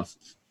well enough,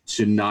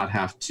 to not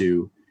have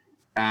to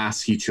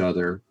ask each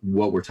other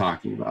what we're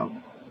talking about.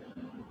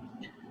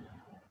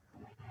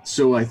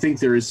 So I think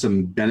there is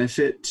some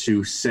benefit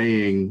to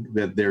saying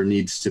that there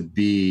needs to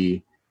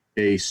be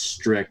a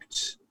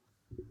strict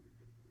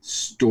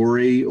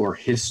story or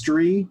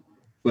history,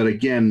 but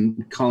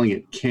again, calling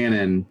it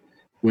canon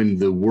when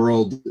the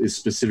world is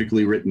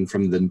specifically written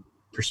from the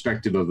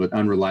perspective of an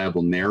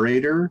unreliable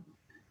narrator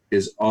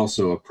is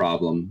also a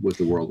problem with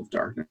the World of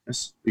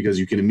Darkness, because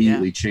you can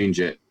immediately change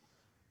it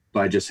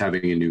by just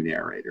having a new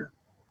narrator.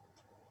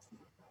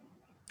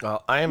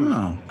 Well, I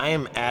am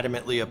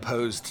adamantly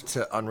opposed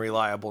to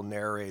unreliable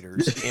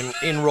narrators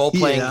in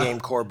role-playing game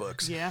core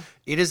books. Yeah.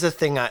 It is a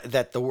thing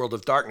that the World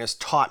of Darkness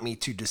taught me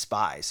to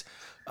despise,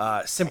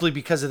 simply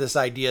because of this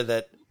idea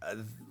that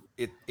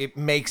it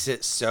makes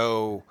it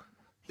so,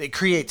 it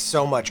creates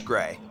so much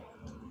gray.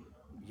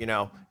 You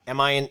know,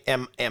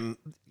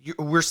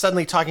 we're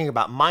suddenly talking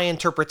about my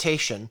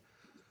interpretation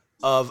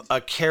of a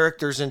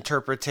character's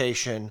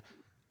interpretation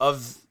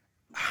of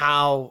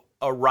how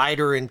a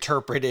writer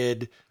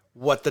interpreted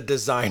what the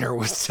designer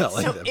was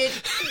telling them.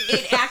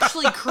 It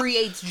actually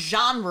creates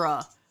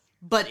genre,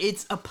 but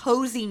it's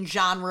opposing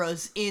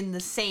genres in the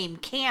same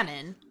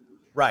canon.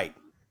 Right.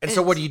 And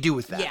so what do you do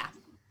with that? Yeah.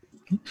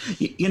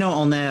 You know,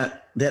 on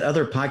that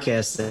other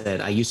podcast that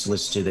I used to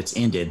listen to that's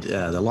ended,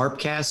 the LARP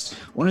cast,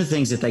 one of the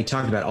things that they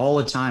talked about all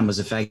the time was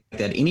the fact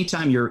that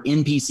anytime your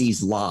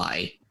NPCs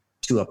lie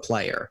to a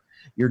player,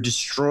 you're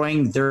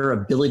destroying their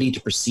ability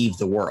to perceive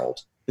the world.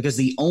 Because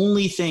the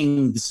only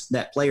things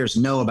that players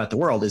know about the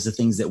world is the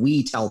things that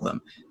we tell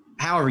them.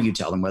 However you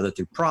tell them, whether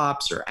through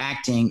props or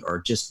acting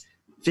or just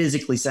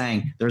physically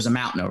saying there's a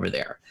mountain over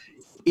there.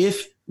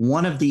 If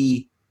one of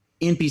the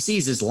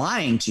NPCs is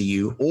lying to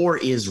you or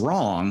is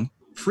wrong,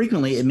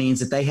 frequently it means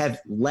that they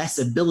have less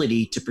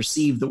ability to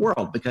perceive the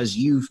world because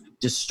you've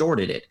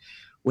distorted it.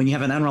 When you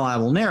have an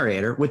unreliable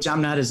narrator, which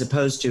I'm not as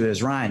opposed to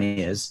as Ryan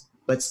is,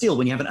 but still,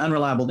 when you have an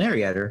unreliable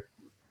narrator,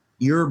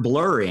 you're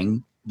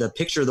blurring the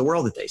picture of the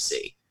world that they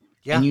see.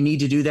 Yeah. And you need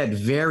to do that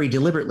very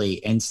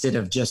deliberately instead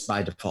of just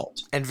by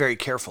default. And very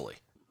carefully.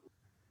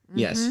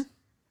 Yes.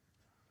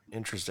 Mm-hmm.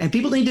 Interesting. And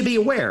people need to be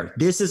aware.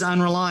 This is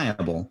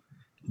unreliable.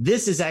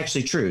 This is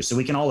actually true. So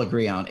we can all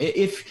agree on.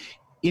 If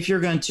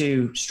you're going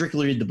to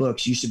strictly read the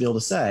books, you should be able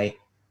to say,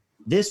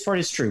 this part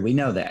is true. We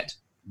know that.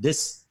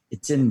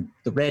 It's in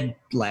the red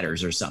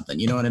letters or something.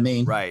 You know what I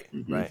mean? Right,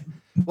 right.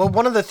 Well,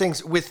 one of the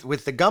things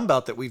with the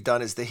Gumbelt that we've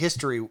done is the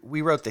history.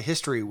 We wrote the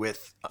history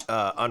with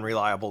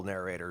unreliable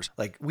narrators.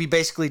 Like, we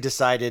basically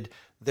decided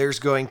there's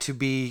going to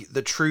be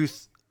the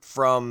truth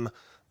from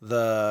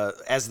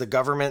as the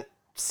government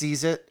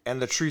sees it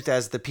and the truth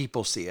as the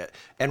people see it.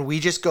 And we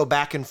just go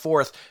back and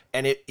forth,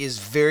 and it is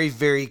very,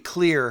 very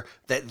clear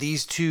that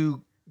these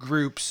two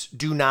groups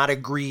do not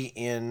agree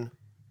in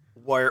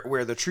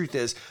where the truth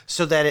is,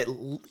 so that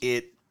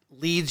it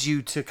leads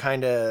you to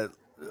kind of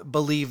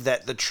believe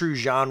that the true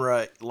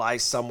genre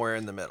lies somewhere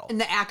in the middle. In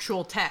the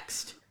actual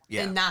text.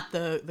 Yeah. And not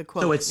the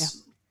quote.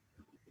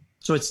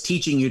 So it's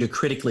teaching you to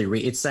critically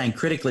read. It's saying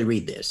critically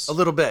read this. A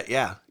little bit,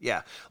 yeah.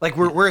 Like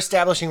we're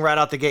establishing right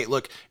out the gate,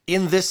 look,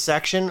 in this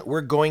section,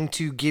 we're going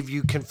to give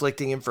you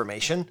conflicting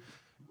information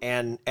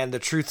and the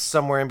truth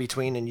somewhere in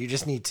between, and you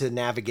just need to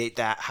navigate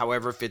that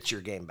however fits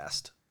your game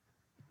best.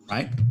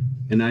 Right.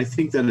 And I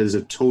think that is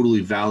a totally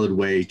valid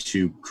way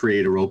to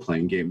create a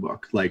role-playing game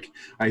book. Like,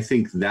 I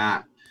think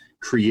that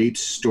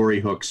creates story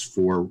hooks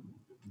for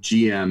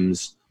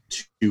GMs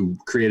to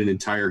create an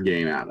entire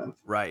game out of.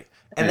 Right.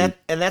 And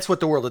that's what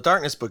the World of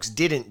Darkness books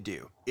didn't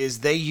do, is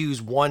they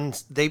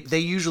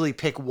usually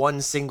pick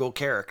one single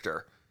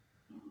character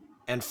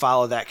and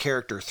follow that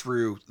character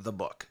through the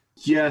book.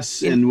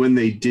 Yes, and when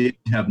they did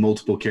have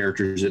multiple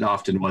characters, it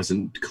often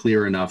wasn't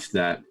clear enough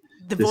that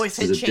the voice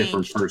had changed.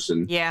 Different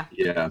person. Yeah.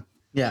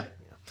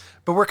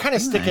 But we're kind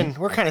of sticking.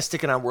 We're kind of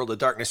sticking on World of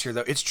Darkness here,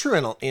 though. It's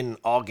true in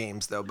all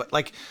games, though. But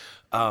like,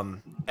 I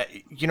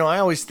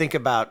always think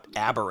about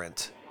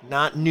Aberrant,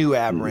 not new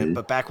Aberrant,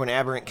 but back when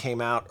Aberrant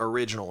came out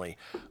originally.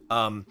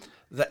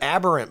 The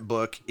Aberrant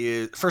book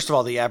is, first of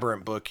all, the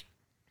Aberrant book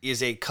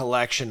is a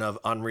collection of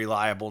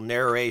unreliable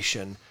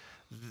narration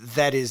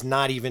that is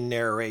not even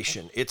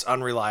narration. It's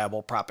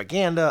unreliable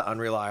propaganda,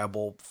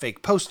 unreliable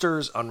fake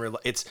posters,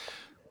 It's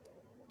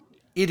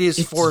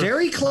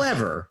very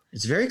clever.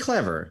 It's very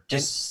clever.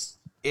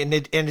 And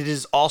it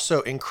is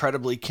also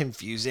incredibly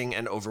confusing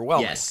and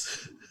overwhelming.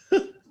 Yes.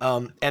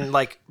 And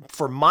like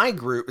for my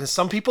group, and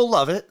some people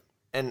love it,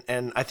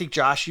 and I think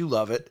Josh, you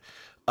love it.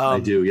 I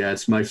do. Yeah,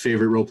 it's my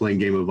favorite role-playing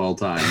game of all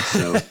time.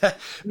 So,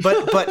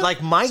 but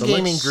like my so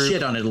gaming let's group,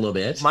 shit on it a little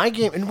bit.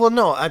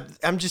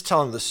 I'm just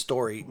telling the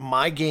story.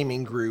 My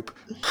gaming group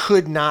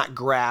could not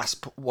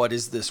grasp what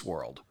is this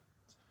world.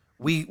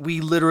 We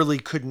literally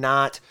could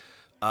not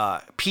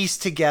piece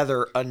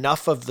together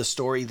enough of the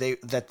story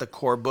that the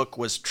core book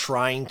was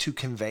trying to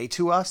convey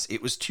to us.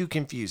 It was too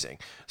confusing.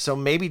 So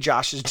maybe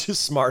Josh is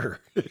just smarter.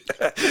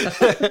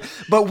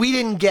 But we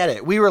didn't get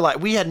it.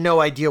 We had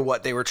no idea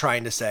what they were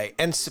trying to say.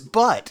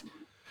 But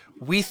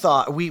we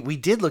thought we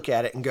did look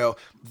at it and go,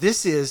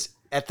 this is,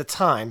 at the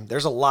time,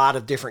 there's a lot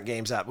of different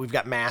games out. We've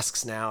got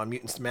Masks now and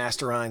Mutants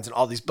Masterminds and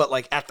all these, but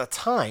like at the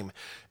time,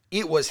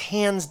 it was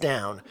hands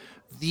down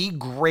the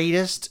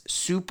greatest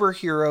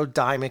superhero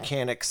die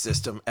mechanic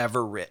system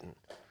ever written.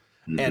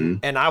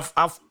 And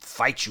I'll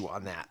fight you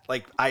on that.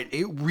 Like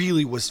it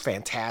really was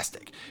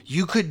fantastic.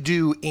 You could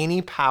do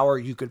any power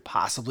you could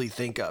possibly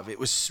think of. It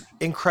was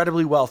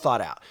incredibly well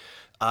thought out,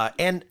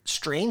 and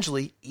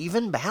strangely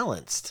even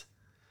balanced.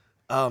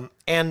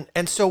 And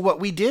so what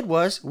we did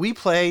was we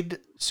played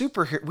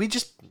superhero. We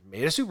just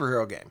made a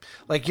superhero game.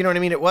 Like, you know what I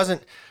mean?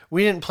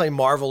 We didn't play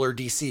Marvel or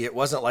DC. It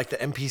wasn't like the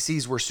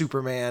NPCs were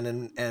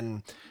Superman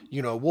and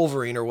you know,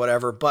 Wolverine or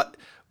whatever. But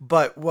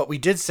what we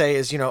did say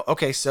is, you know,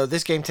 okay, so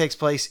this game takes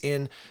place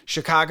in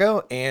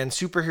Chicago and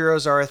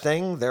superheroes are a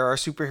thing. There are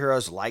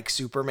superheroes like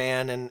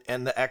Superman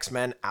and the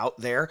X-Men out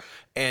there,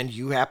 and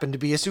you happen to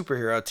be a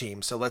superhero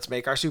team. So let's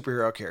make our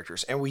superhero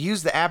characters. And we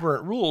used the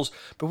Aberrant rules,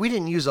 but we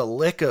didn't use a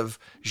lick of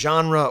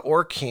genre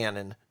or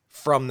canon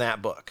from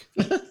that book.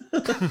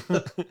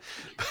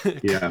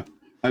 Yeah.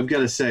 I've got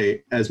to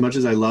say, as much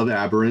as I love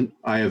Aberrant,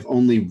 I have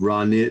only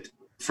run it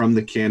from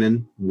the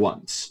canon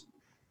once.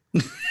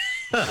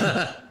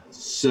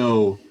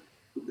 So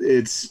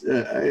it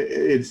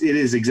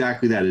is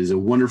exactly that. It is a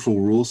wonderful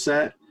rule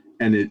set,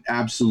 and it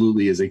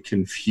absolutely is a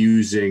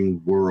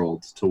confusing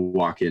world to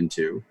walk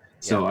into.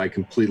 So I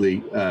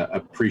completely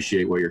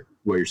appreciate what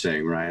you're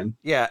saying, Ryan.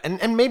 Yeah,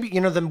 and maybe, you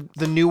know,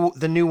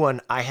 the new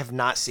one I have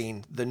not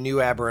seen. The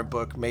new Aberrant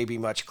book may be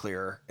much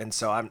clearer, and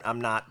so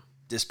I'm not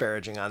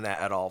disparaging on that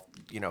at all,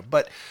 you know.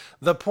 But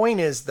the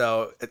point is,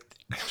 though,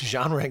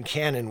 genre and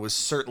canon was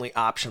certainly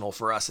optional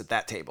for us at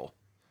that table.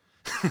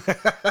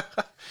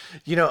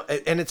 You know,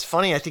 and it's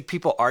funny, I think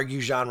people argue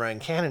genre and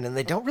canon and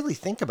they don't really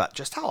think about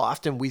just how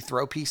often we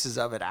throw pieces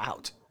of it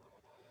out.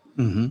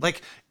 Mm-hmm.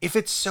 Like, if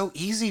it's so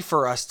easy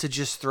for us to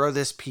just throw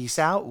this piece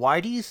out,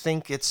 why do you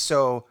think it's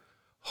so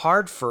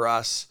hard for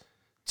us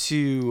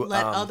to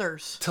let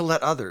others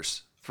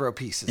throw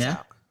pieces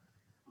out?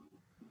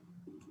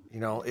 You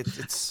know,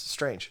 it's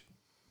strange.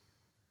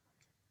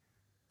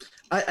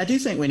 I do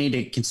think we need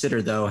to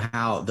consider, though,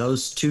 how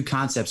those two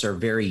concepts are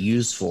very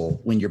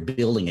useful when you're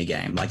building a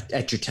game, like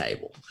at your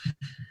table.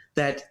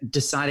 That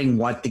deciding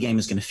what the game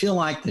is going to feel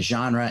like, the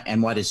genre,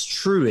 and what is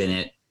true in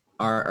it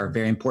are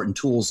very important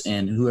tools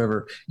in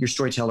whoever your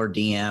storyteller,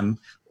 DM,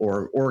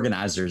 or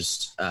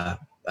organizer's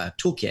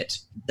toolkit.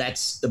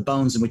 That's the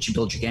bones in which you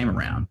build your game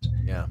around.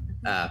 Yeah.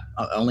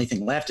 Only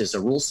thing left is a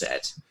rule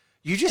set.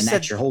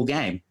 That's your whole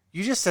game.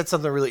 You just said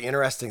something really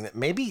interesting that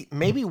maybe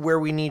where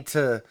we need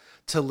to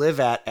live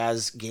at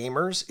as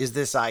gamers is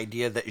this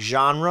idea that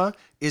genre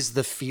is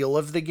the feel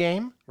of the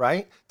game,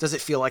 right? Does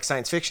it feel like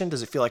science fiction?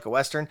 Does it feel like a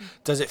Western?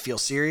 Does it feel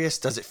serious?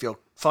 Does it feel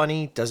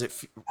funny? Does it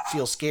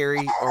feel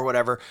scary or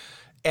whatever?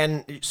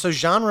 And so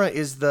genre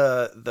is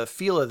the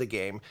feel of the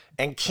game,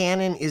 and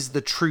canon is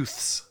the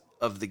truths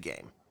of the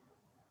game.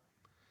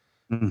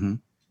 Mm-hmm.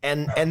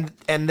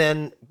 And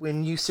then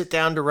when you sit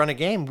down to run a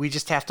game, we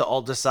just have to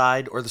all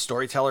decide, or the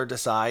storyteller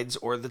decides,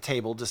 or the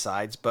table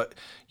decides. But,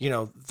 you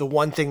know, the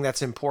one thing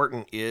that's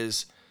important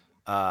is,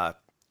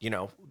 you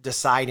know,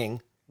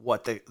 deciding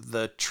what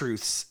the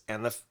truths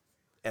and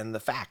the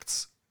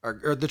facts are,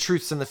 or the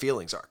truths and the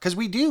feelings are. Because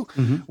we do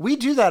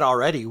that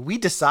already. We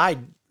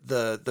decide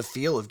the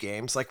feel of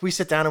games. Like, we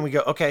sit down and we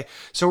go, okay,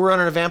 so we're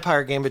running a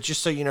vampire game, but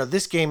just so you know,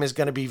 this game is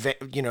going to be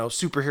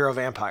superhero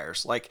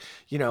vampires. Like,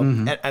 you know,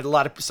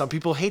 and some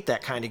people hate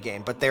that kind of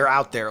game, but they're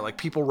out there. Like,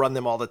 people run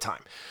them all the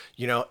time,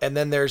 you know. And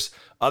then there's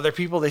other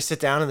people, they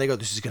sit down and they go,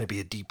 this is going to be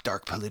a deep,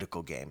 dark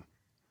political game,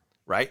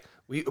 right?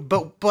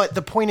 But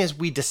the point is,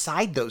 we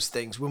decide those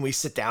things when we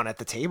sit down at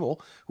the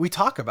table. We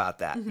talk about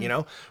that, you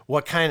know,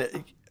 what kind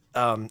of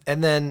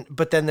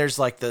but then there's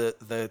like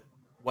the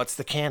what's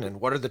the canon?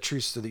 What are the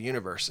truths to the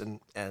universe?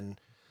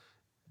 And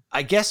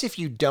I guess if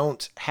you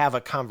don't have a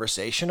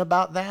conversation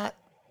about that,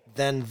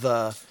 then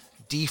the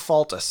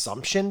default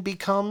assumption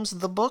becomes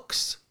the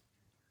books.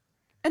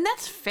 And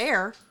that's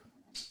fair.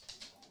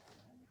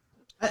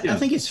 I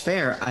think it's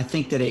fair. I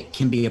think that it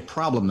can be a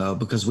problem, though,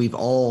 because we've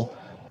all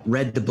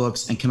read the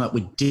books and come up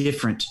with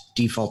different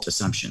default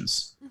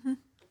assumptions. Mm-hmm.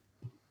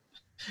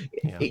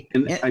 Yeah.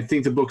 And I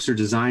think the books are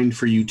designed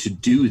for you to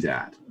do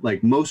that.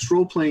 Like, most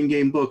role-playing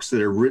game books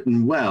that are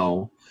written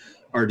well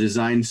are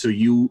designed so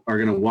you are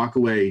going to walk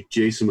away,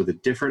 Jason, with a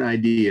different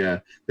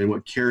idea than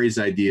what Carrie's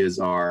ideas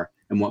are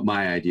and what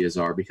my ideas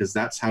are, because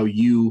that's how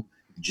you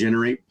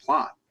generate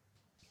plot.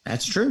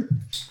 That's true.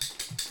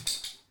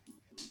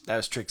 That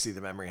was Trixie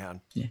the Memory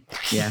Hound. Yeah.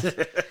 Yeah.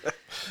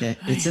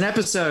 It's an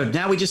episode.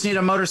 Now we just need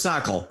a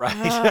motorcycle. Right.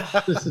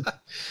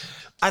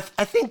 I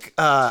think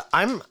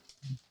I'm...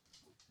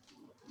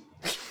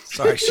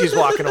 Sorry, she's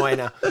walking away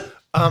now.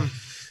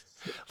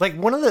 Like,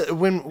 one of the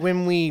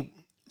when we,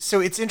 so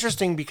it's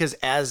interesting because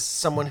as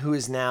someone who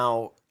is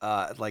now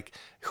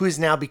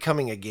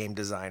becoming a game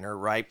designer,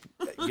 right?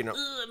 You know,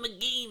 I'm a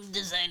game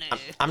designer.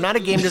 I'm not a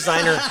game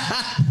designer.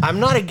 I'm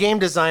not a game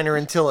designer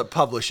until it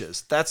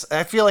publishes.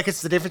 I feel like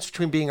it's the difference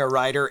between being a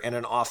writer and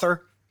an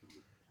author.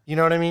 You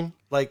know what I mean?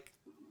 Like,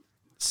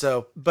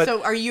 so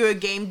are you a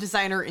game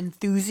designer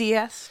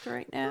enthusiast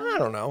right now? I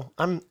don't know.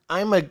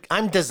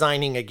 I'm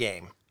designing a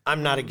game.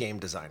 I'm not a game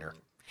designer.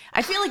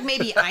 I feel like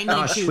maybe I need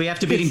Josh, to. we have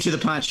to beat him to the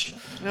punch.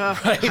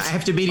 Right? I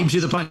have to beat him to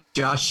the punch,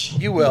 Josh.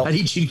 You will. I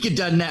need you to get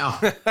done now.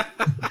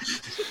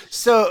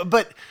 So,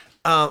 but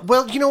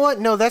well, you know what?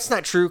 No, that's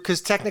not true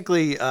because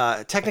technically,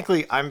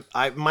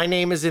 my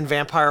name is in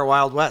Vampire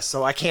Wild West,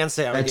 so I can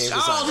say I'm a game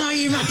designer. Oh no,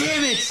 you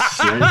damn it!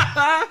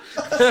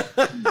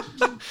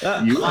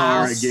 You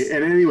are a game.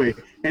 And anyway,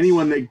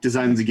 anyone that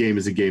designs a game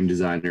is a game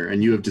designer,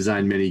 and you have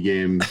designed many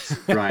games.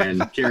 Brian,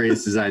 Carrie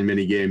has designed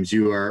many games.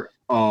 You are.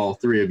 All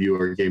three of you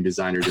are game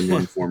designers in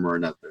one form or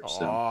another.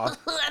 So.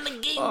 I'm a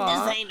game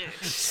designer.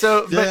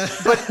 So,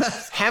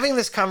 but having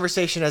this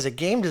conversation as a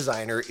game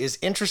designer is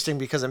interesting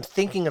because I'm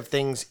thinking of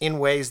things in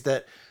ways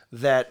that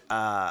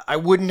I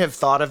wouldn't have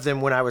thought of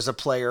them when I was a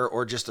player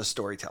or just a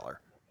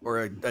storyteller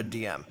or a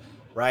DM,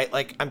 right?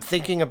 Like I'm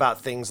thinking about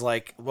things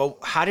like, well,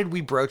 how did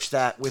we broach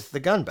that with the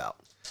gun belt?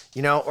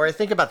 You know, or I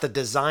think about the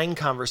design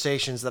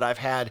conversations that I've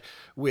had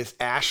with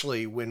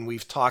Ashley when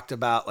we've talked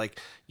about like,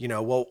 you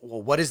know, well,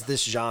 what is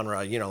this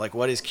genre? You know, like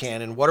what is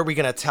canon? What are we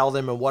going to tell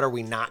them and what are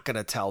we not going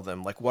to tell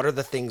them? Like, what are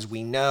the things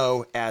we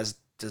know as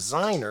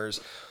designers?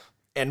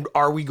 And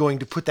are we going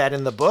to put that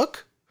in the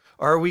book?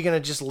 Or are we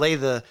going to just lay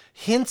the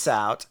hints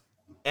out?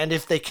 And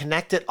if they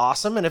connect it,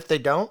 awesome. And if they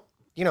don't,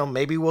 you know,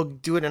 maybe we'll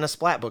do it in a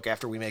splat book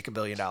after we make $1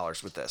 billion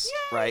with this,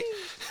 right?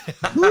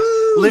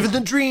 Living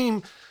the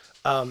dream.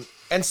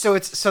 And so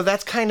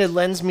that's kind of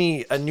lends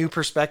me a new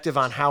perspective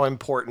on how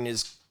important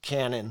is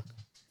canon,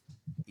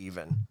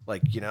 even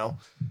like, you know,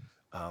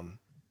 I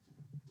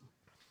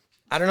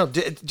don't know.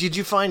 Did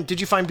you find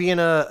being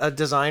a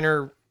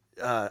designer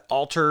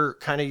alter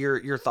kind of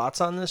your thoughts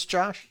on this,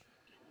 Josh?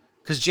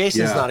 Because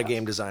Jason's not a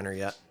game designer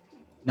yet.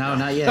 No,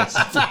 not yet.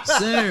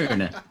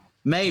 Soon,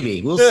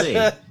 maybe we'll see.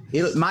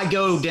 It might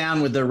go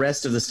down with the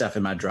rest of the stuff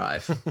in my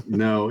drive.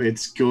 No,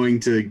 it's going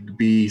to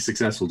be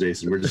successful,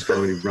 Jason. We're just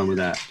going to run with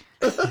that.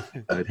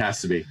 It has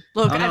to be.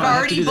 Look, Oh, no, I've I have to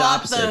already do the bought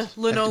opposite.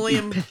 the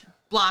linoleum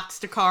blocks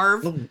to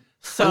carve.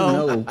 So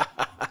Oh, no.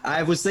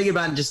 I was thinking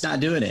about just not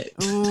doing it.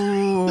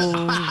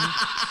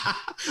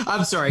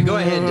 I'm sorry. Go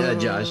ahead,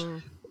 Josh.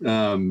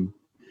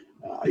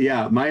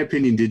 Yeah, my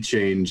opinion did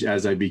change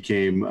as I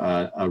became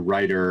a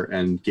writer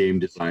and game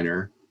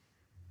designer.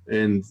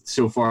 And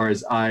so far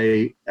as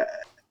I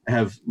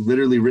have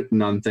literally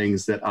written on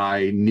things that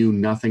I knew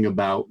nothing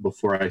about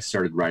before I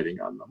started writing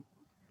on them.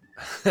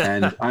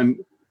 And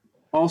I'm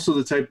also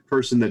the type of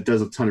person that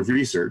does a ton of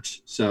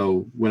research.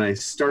 So when I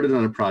started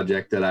on a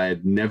project that I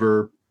had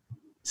never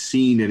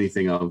seen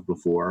anything of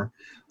before,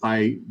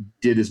 I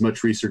did as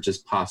much research as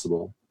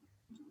possible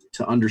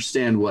to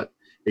understand what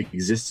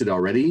existed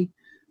already.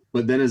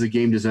 But then as a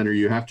game designer,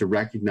 you have to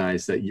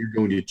recognize that you're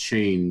going to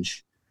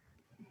change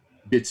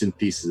bits and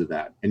pieces of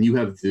that. And you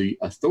have the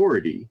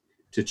authority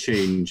to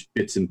change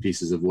bits and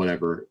pieces of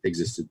whatever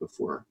existed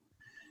before.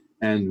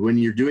 And when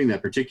you're doing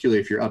that, particularly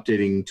if you're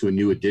updating to a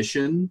new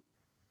edition,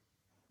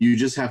 you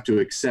just have to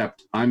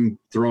accept I'm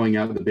throwing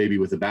out the baby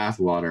with the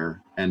bathwater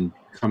and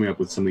coming up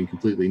with something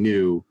completely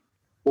new,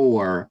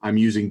 or I'm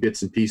using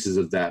bits and pieces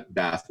of that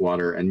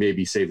bathwater and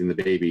maybe saving the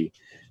baby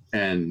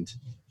and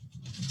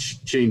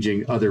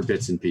changing other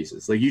bits and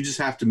pieces. Like you just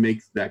have to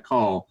make that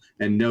call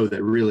and know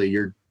that really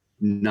you're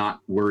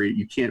not worried.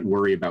 You can't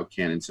worry about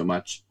canon so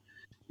much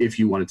if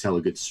you want to tell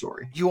a good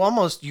story. You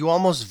almost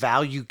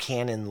value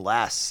canon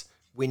less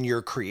when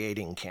you're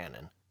creating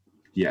canon.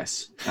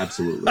 Yes,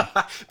 absolutely.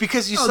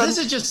 Because This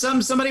is just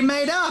somebody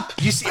made up.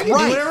 You see, I can do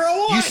whatever I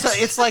want.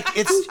 It's like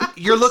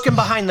you're looking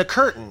behind the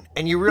curtain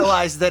and you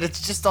realize that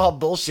it's just all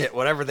bullshit.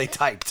 Whatever they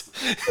typed.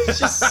 It's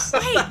just,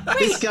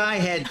 this guy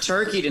had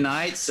turkey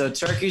tonight, so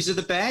turkeys are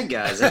the bad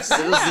guys. It's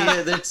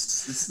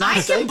not I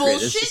sacred. can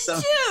bullshit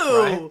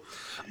too.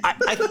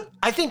 Right?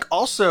 I think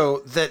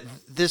also that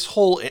this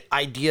whole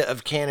idea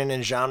of canon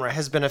and genre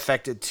has been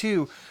affected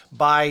too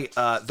by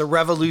the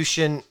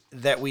revolution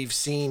that we've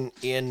seen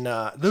in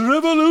the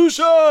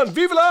revolution,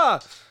 vive la,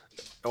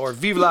 or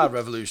vive la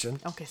revolution,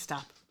 Okay,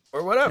 stop.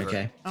 or whatever.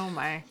 Okay. Oh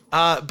my.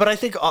 But I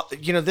think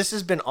this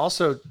has been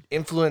also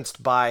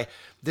influenced by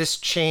this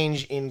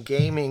change in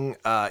gaming.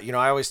 I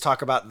always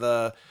talk about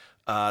the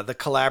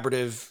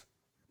collaborative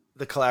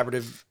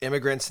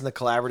immigrants and the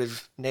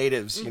collaborative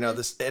natives.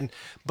 Mm-hmm.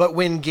 But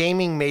when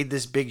gaming made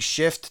this big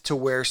shift to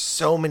where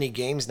so many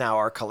games now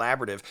are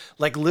collaborative,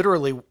 like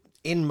literally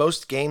in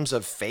most games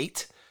of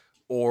Fate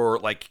or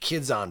like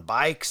Kids on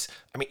Bikes,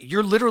 I mean,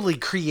 you're literally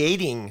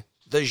creating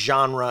the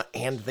genre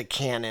and the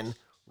canon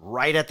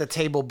right at the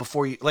table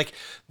before you, like,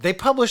 they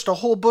published a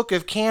whole book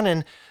of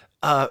canon,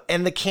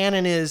 and the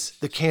canon is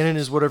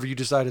whatever you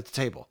decide at the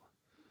table.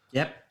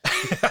 Yep.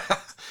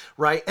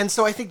 Right. And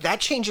so I think that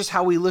changes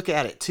how we look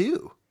at it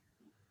too.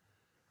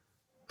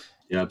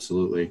 Yeah,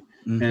 absolutely.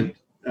 Mm-hmm.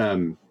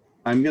 And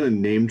I'm going to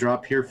name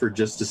drop here for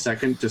just a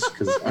second, just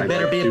because I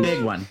Better be a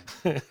big one.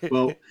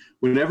 Well,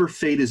 whenever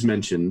Fate is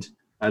mentioned,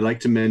 I'd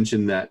like to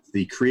mention that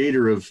the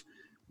creator of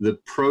the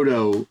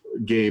proto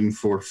game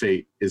for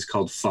Fate is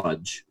called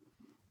Fudge.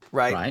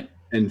 Right.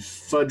 And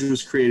Fudge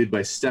was created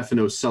by Stephen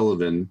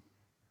O'Sullivan,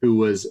 who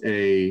was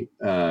a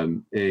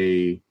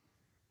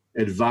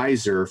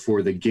advisor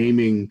for the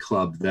gaming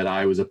club that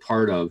I was a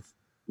part of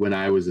when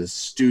I was a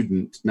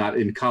student, not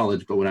in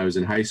college, but when I was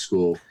in high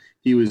school.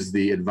 He was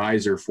the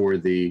advisor for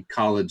the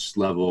college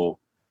level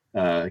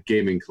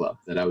gaming club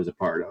that I was a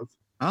part of.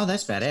 Oh,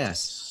 that's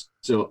badass.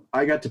 So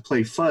I got to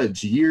play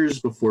Fudge years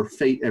before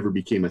Fate ever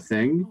became a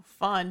thing. Oh,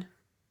 fun.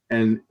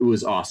 And it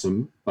was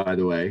awesome, by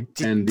the way.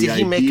 Did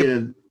he make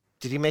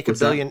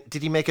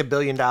 $1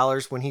 billion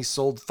when he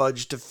sold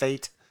Fudge to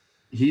Fate?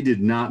 He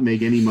did not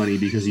make any money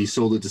because he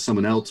sold it to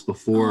someone else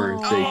before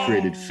they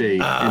created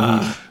Fate.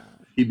 And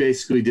he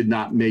basically did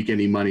not make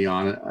any money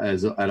on it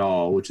at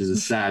all, which is a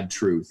sad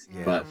truth.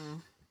 Yeah. But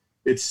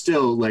it's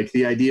still like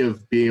the idea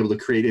of being able to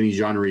create any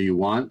genre you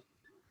want.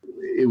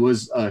 It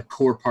was a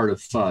core part of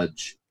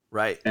Fudge.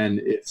 Right. And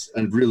it's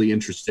a really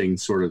interesting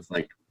sort of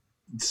like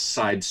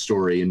side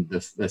story and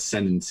the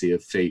ascendancy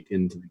of Fate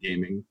into the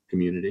gaming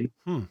community.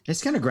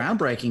 It's kind of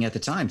groundbreaking at the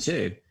time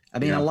too. I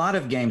mean, a lot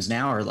of games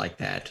now are like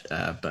that,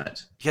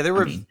 but yeah, there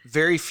were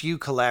very few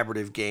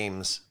collaborative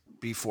games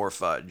before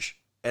Fudge,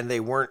 and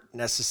they weren't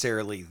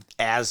necessarily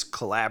as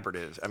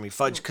collaborative. I mean,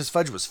 because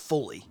Fudge was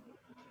fully,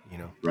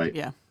 right?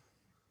 Yeah.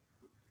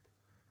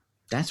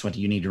 That's what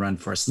you need to run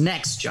for us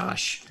next,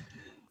 Josh.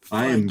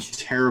 I am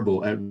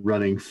terrible at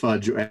running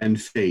Fudge and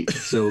Fate,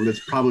 so that's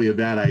probably a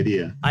bad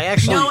idea.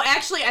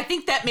 Actually, I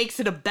think that makes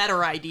it a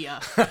better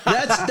idea.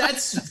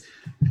 That's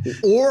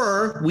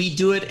or we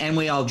do it and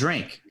we all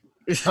drink.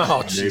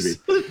 Oh, maybe.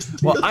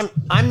 Well,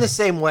 I'm the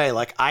same way.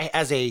 Like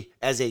as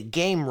a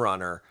game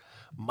runner,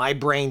 my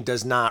brain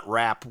does not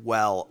wrap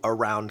well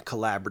around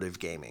collaborative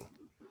gaming,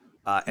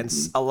 and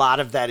a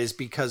lot of that is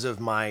because of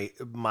my.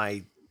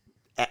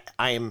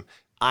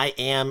 I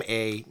am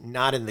a,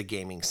 not in the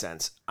gaming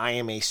sense, I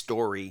am a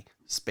story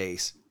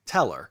space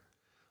teller,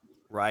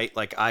 right?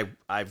 Like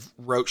I've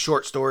wrote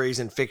short stories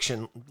and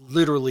fiction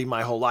literally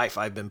my whole life.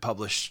 I've been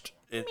published,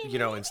 and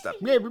stuff.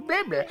 Blah,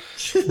 blah, blah.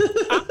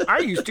 I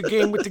used to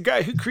game with the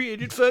guy who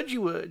created Fudgy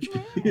Wudge.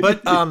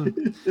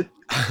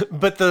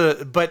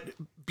 But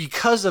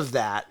because of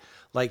that,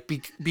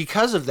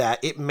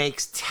 it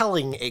makes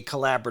telling a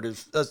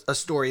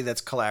story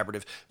that's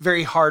collaborative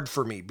very hard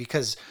for me,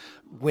 because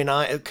when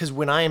I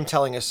am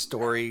telling a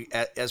story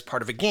as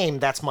part of a game,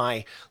 that's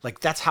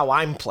how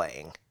I'm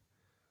playing,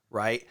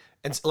 right?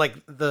 And like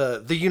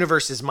the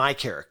universe is my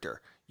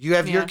character. You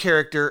have your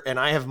character and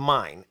I have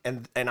mine,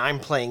 and I'm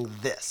playing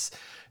this,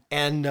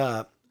 and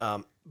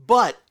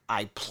but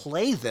I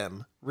play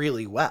them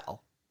really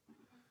well.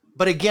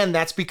 But again,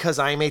 that's because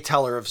I'm a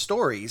teller of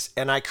stories,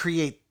 and I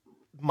create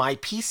my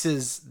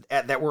pieces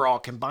that we're all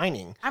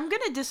combining. I'm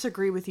going to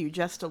disagree with you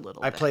just a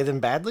little bit. I play them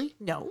badly?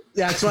 No.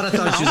 That's what I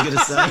thought she was going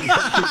to say.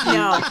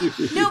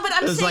 No, but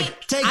I'm saying...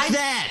 like, take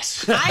that!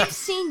 I've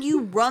seen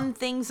you run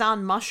things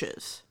on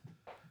mushes.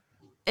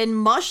 And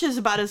mush is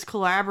about as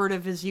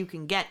collaborative as you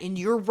can get. And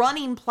you're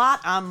running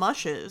plot on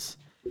mushes.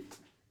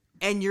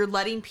 And you're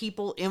letting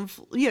people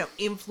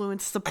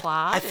influence the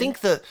plot. I think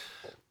but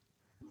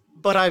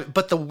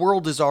the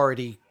world is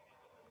already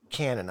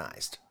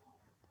canonized.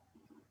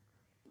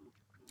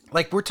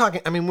 Like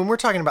when we're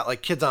talking about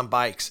like Kids on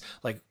Bikes,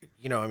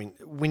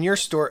 when you're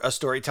a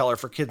storyteller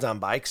for Kids on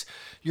Bikes,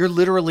 you're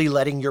literally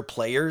letting your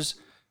players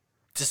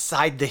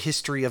decide the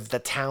history of the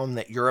town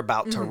that you're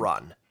about to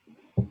run.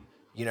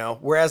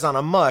 Whereas on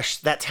a mush,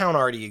 that town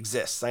already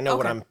exists. I know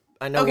what I'm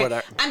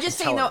just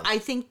saying though, I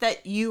think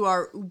that you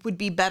would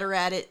be better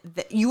at it.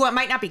 That you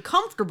might not be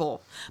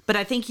comfortable, but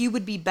I think you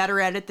would be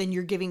better at it than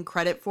you're giving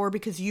credit for,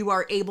 because you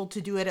are able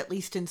to do it at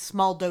least in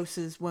small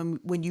doses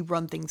when you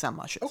run things on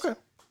mushes. Okay.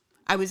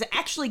 I was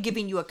actually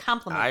giving you a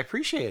compliment. I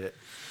appreciate it.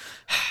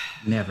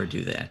 Never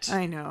do that.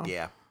 I know.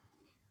 Yeah.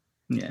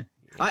 Yeah.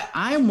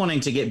 I am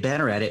wanting to get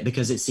better at it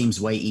because it seems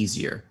way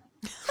easier.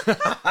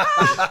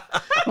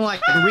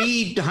 Like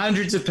read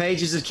hundreds of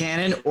pages of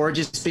canon, or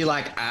just be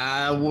like,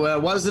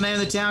 what was the name of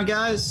the town,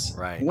 guys?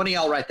 Right. One of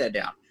y'all write that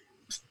down.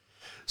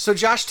 So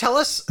Josh, tell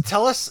us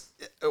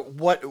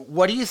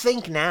what do you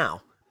think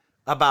now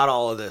about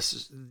all of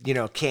this,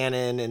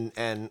 canon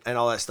and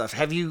all that stuff?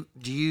 Do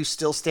you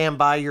still stand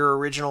by your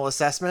original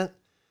assessment?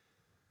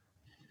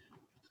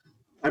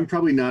 I'm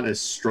probably not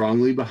as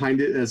strongly behind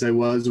it as I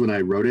was when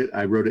I wrote it.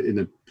 I wrote it in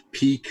a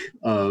peak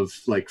of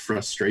like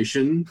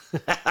frustration.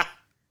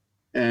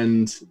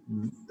 And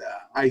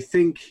I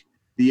think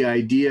the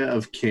idea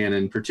of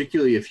canon,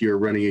 particularly if you're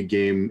running a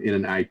game in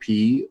an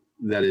IP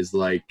that is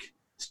like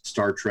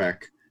Star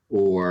Trek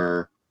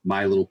or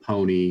My Little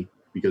Pony,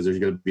 because there's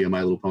going to be a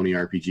My Little Pony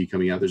RPG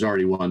coming out. There's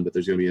already one, but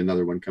there's going to be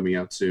another one coming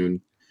out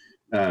soon.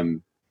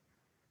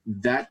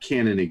 That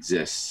canon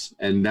exists,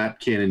 and that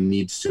canon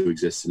needs to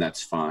exist, and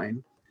that's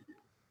fine.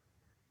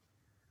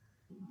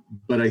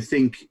 But I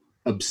think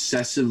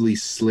obsessively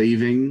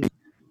slaving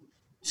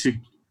to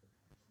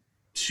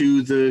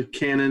the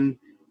canon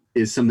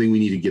is something we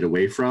need to get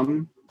away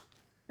from.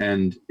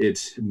 And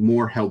it's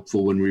more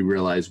helpful when we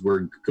realize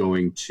we're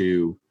going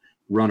to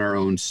run our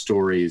own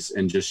stories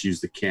and just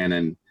use the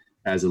canon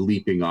as a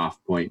leaping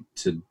off point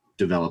to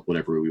develop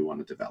whatever we want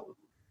to develop.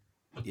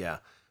 Yeah.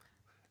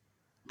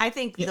 I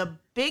think the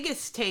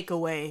biggest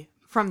takeaway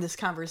from this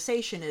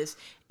conversation is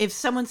if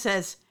someone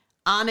says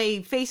on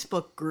a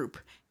Facebook group,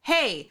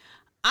 hey,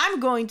 I'm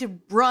going to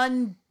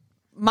run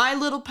My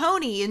Little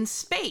Pony in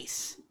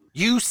space.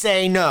 You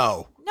say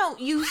no. No,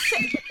 you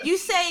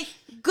say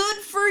good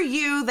for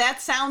you.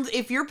 That sounds,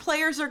 if your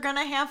players are going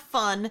to have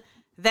fun,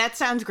 that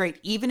sounds great.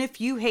 Even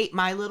if you hate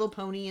My Little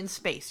Pony in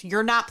space,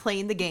 you're not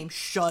playing the game.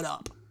 Shut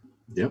up.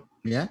 Yep.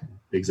 Yeah.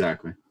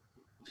 Exactly.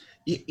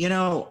 You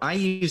know, I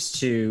used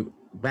to,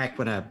 back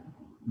when I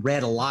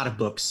read a lot of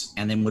books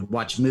and then would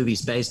watch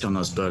movies based on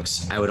those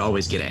books, I would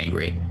always get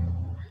angry.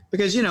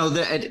 Because, you know,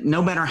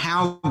 no matter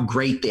how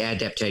great the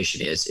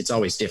adaptation is, it's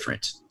always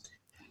different.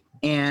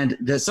 And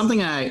there's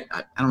something I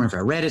don't remember if I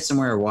read it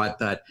somewhere or what,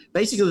 but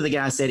basically the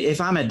guy said,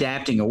 if I'm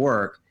adapting a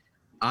work,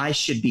 I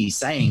should be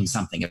saying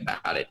something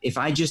about it. If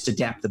I just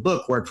adapt the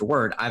book word for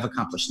word, I've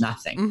accomplished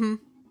nothing. Mm-hmm.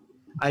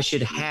 I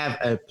should have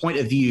a point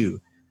of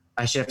view.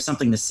 I should have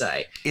something to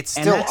say. It's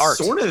still art.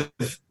 Sort of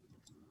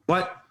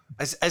what?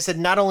 I said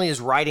not only is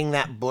writing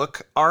that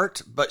book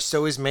art, but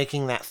so is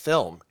making that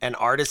film. And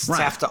artists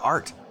have to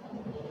art.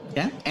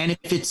 Yeah. And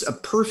if it's a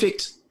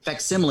perfect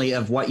facsimile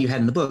of what you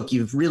had in the book,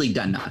 you've really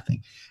done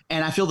nothing.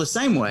 And I feel the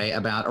same way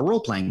about a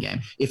role-playing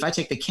game. If I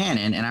take the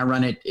canon and I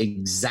run it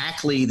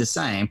exactly the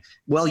same,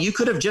 well, you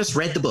could have just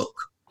read the book.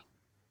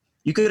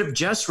 You could have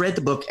just read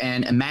the book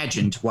and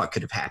imagined what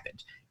could have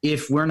happened.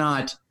 If we're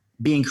not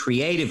being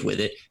creative with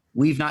it,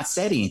 we've not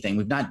said anything.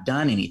 We've not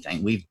done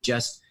anything. We've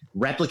just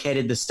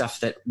replicated the stuff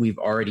that we've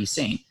already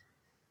seen.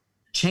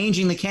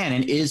 Changing the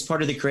canon is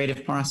part of the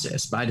creative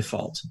process by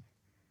default.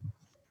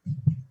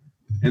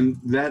 And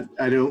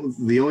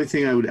the only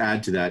thing I would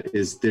add to that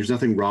is there's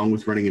nothing wrong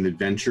with running an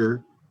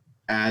adventure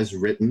as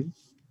written.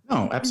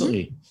 No,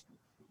 absolutely.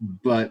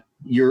 But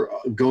you're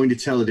going to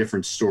tell a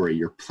different story.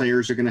 Your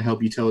players are going to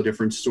help you tell a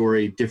different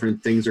story.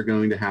 Different things are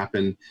going to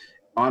happen.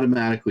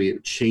 Automatically,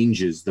 it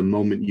changes the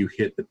moment you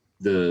hit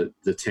the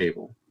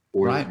table,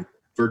 or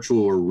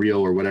virtual or real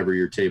or whatever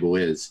your table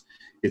is.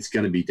 It's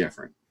going to be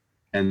different.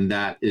 And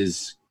that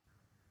is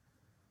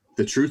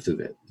the truth of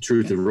it, the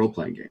truth of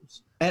role-playing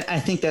games. And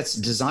I think that's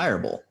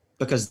desirable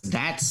because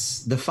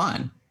that's the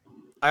fun.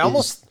 I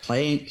almost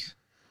playing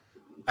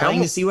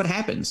to see what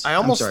happens. I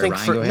almost think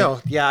Ryan,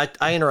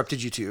 I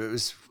interrupted you too. It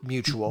was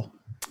mutual.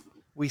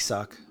 We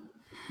suck.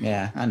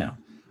 Yeah, I know.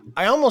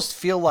 I almost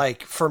feel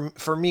like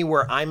for me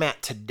where I'm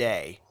at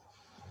today,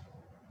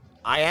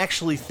 I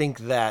actually think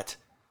that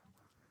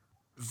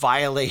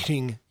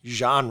violating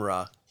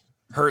genre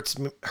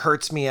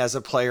hurts me as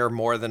a player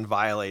more than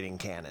violating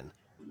canon.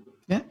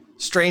 Yeah.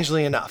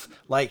 Strangely enough,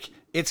 like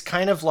it's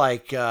kind of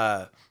like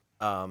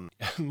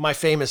my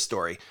famous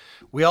story.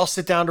 We all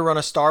sit down to run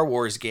a Star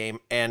Wars game,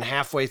 and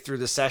halfway through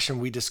the session,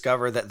 we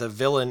discover that the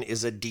villain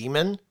is a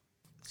demon.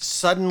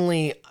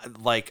 Suddenly,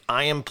 like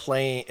I am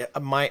playing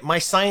my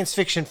science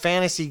fiction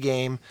fantasy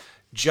game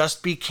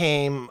just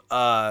became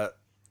a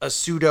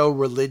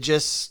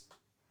pseudo-religious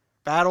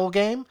battle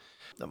game.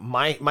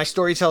 My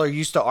storyteller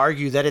used to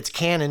argue that it's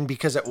canon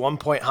because at one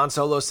point Han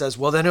Solo says,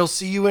 well, then he'll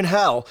see you in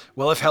hell.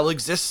 Well, if hell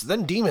exists,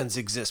 then demons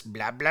exist.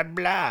 Blah, blah,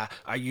 blah.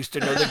 I used to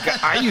know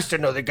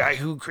the guy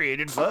who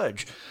created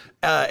fudge.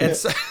 And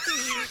so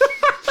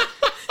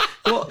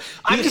well,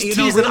 I'm just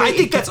teasing. Really, I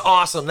think that's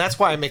awesome. That's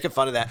why I'm making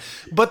fun of that.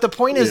 But the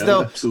point is,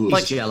 though, absolutely.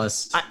 like,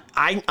 jealous.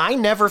 I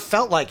never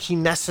felt like he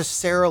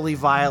necessarily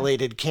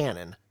violated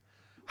canon.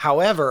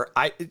 However,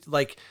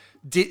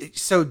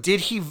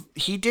 Did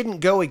he didn't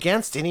go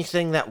against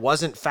anything that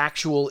wasn't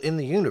factual in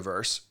the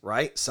universe,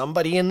 right?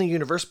 Somebody in the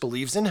universe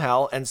believes in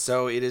hell, and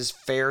so it is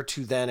fair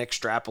to then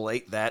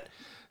extrapolate that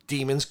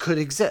demons could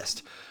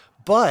exist.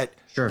 But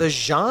the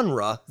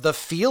genre, the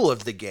feel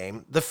of the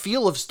game, the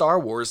feel of Star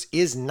Wars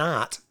is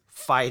not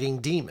fighting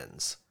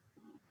demons.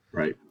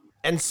 Right.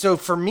 And so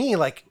for me,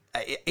 like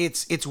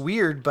it's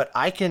weird, but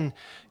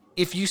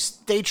if you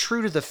stay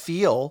true to the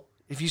feel,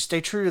 if you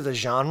stay true to the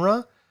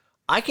genre,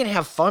 I can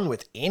have fun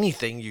with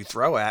anything you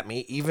throw at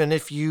me, even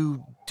if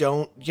you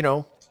don't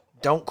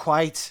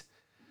quite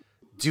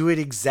do it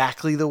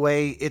exactly the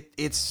way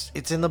it's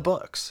in the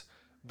books.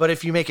 But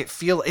if you make it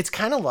feel, it's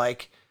kind of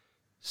like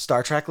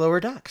Star Trek Lower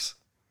Decks,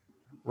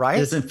 right? It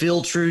doesn't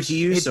feel true to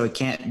you, so it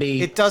can't be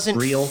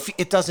real.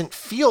 It doesn't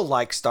feel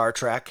like Star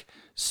Trek,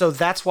 so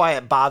that's why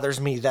it bothers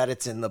me that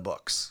it's in the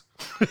books.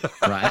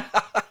 Right.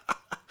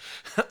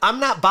 I'm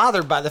not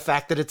bothered by the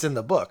fact that it's in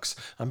the books.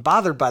 I'm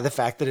bothered by the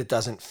fact that it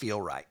doesn't feel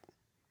right.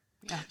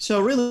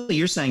 So really,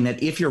 you're saying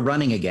that if you're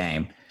running a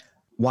game,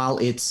 while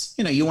it's,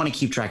 you want to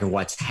keep track of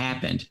what's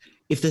happened,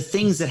 if the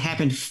things that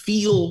happened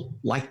feel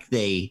like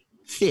they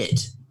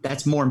fit,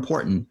 that's more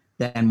important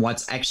than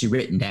what's actually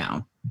written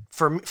down.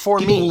 For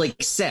People me, will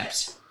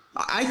accept.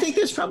 I think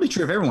that's probably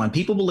true of everyone.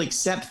 People will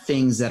accept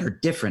things that are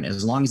different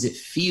as long as it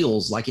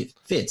feels like it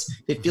fits.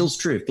 If it feels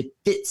true, if it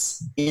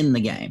fits in the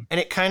game. And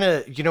it kind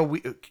of,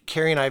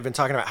 Carrie and I have been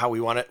talking about how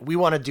we want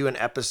to do an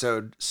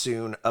episode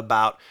soon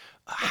about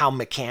how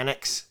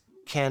mechanics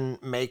can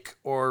make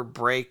or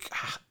break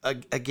a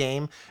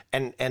game,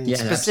 and Yeah,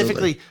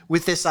 specifically absolutely.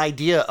 with this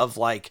idea of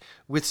like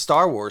with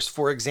Star Wars,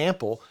 for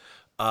example,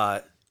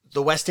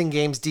 the Weston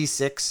Games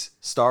D6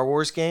 Star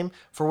Wars game,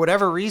 for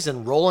whatever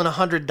reason, rolling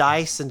 100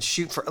 dice and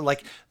shoot for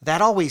like that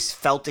always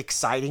felt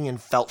exciting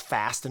and felt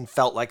fast and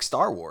felt like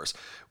Star Wars.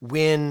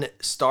 When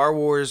Star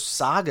Wars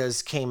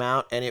Sagas came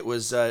out and it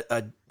was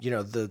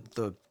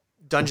the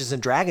Dungeons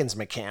and Dragons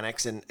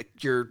mechanics, and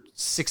your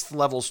 6th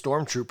level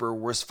stormtrooper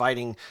was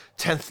fighting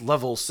 10th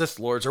level Sith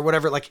Lords or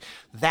whatever, like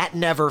that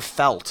never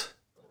felt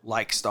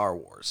like Star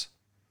Wars.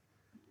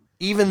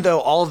 Even though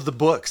all of the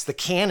books, the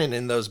canon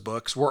in those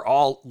books were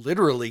all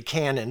literally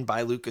canon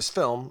by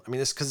Lucasfilm. I mean,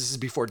 this is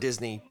before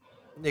Disney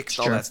nixed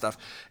all Sure. that stuff.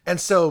 And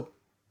so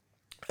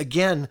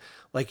again,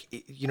 like,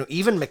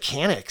 even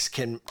mechanics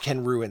can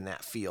ruin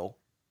that feel,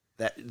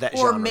 that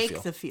Or genre make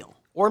feel. the feel.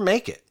 Or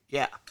make it.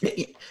 Yeah.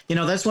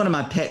 That's one of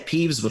my pet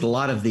peeves with a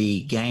lot of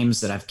the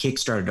games that I've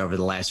kickstarted over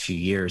the last few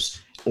years,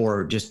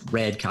 or just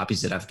read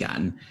copies that I've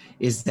gotten,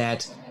 is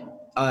that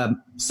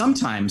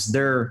sometimes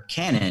their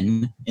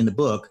canon in the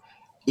book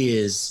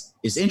is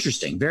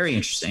interesting, very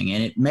interesting,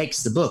 and it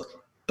makes the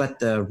book, but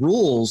the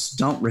rules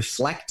don't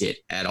reflect it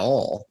at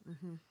all.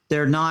 Mm-hmm.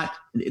 They're not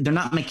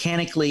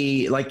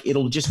mechanically, like,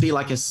 it'll just be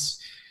like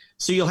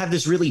so you'll have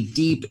this really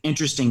deep,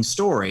 interesting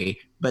story,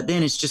 but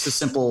then it's just a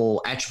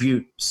simple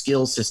attribute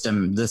skill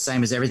system, the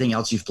same as everything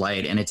else you've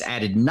played, and it's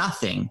added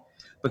nothing,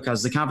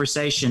 because the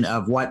conversation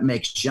of what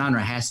makes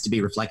genre has to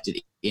be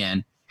reflected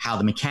in how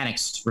the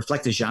mechanics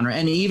reflect the genre,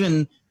 and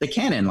even the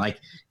canon. Like,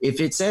 if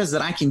it says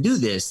that I can do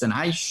this, then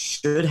I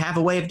should have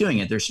a way of doing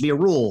it. There should be a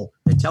rule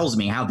that tells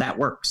me how that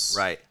works.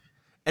 Right.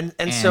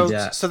 And so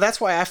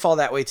that's why I fall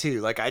that way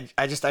too. Like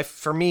I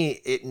for me,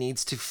 it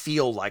needs to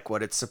feel like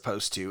what it's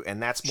supposed to. And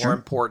that's more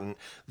important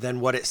than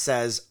what it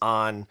says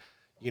on,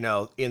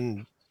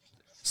 in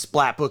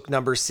Splat Book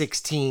number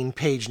 16,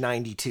 page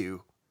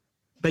 92.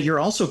 But you're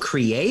also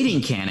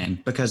creating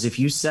canon, because if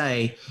you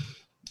say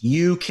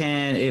you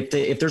can,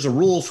 if there's a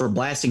rule for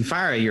blasting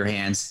fire out of your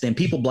hands, then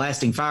people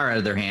blasting fire out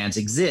of their hands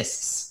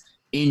exists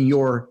in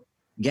your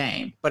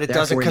game. But it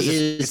doesn't, because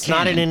it's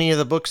not in any of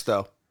the books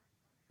though.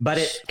 But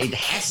it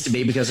has to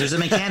be, because there's a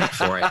mechanic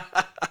for it.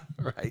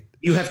 Right.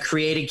 You have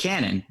created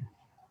canon.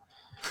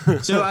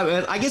 So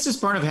I guess it's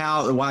part of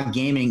why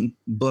gaming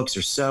books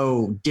are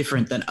so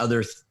different than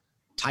other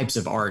types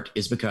of art,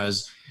 is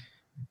because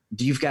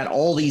you've got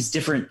all these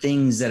different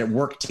things that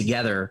work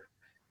together,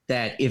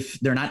 that if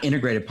they're not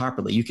integrated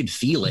properly, you could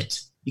feel it.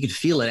 You could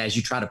feel it as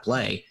you try to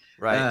play.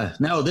 Right.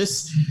 No,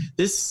 this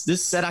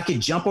said I could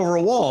jump over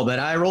a wall, but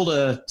I rolled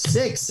a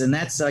 6, and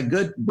that's a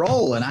good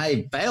roll, and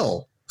I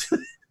fell.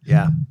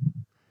 Yeah.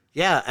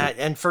 Yeah.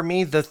 And for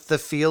me, the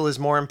feel is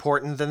more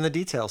important than the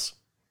details.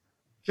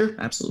 Sure.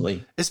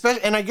 Absolutely.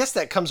 Especially, and I guess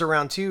that comes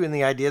around too in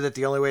the idea that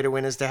the only way to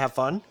win is to have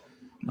fun.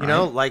 You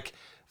know, like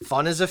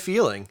fun is a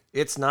feeling.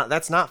 That's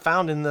not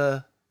found in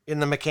the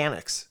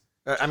mechanics.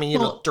 I mean,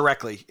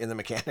 directly in the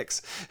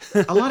mechanics.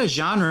 A lot of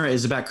genre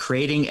is about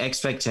creating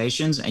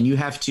expectations, and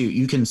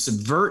you can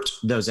subvert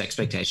those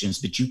expectations,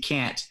 but you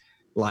can't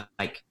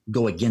like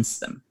go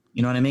against them.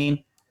 You know what I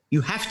mean? You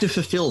have to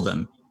fulfill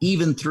them,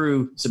 even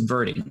through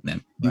subverting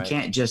them. You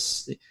can't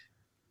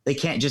they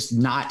can't just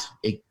not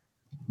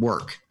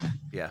work.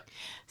 Yeah.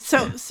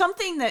 So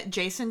something that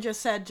Jason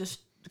just said just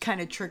kind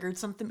of triggered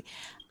something.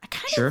 I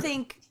kind of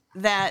think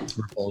that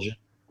Repulsion.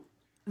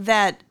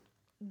 that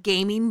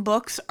gaming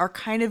books are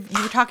kind of,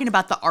 you were talking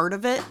about the art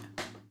of it.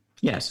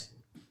 Yes.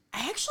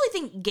 I actually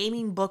think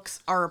gaming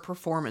books are a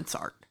performance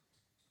art.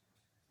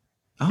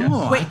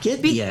 Oh, Wait, I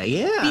get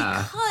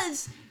yeah.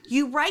 Because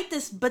you write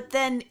this, but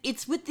then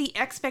it's with the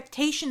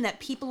expectation that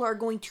people are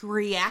going to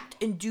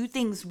react and do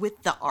things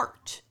with the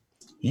art.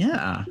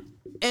 Yeah.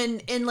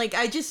 And like,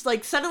 I just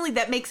like, suddenly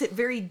that makes it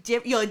very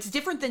different. It's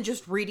different than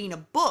just reading a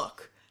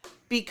book,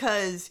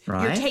 because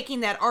you're taking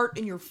that art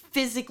and you're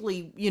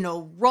physically,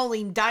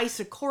 rolling dice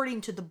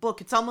according to the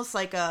book. It's almost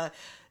like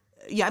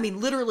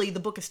literally the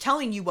book is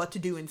telling you what to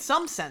do in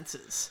some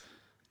senses.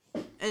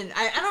 And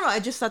I don't know. I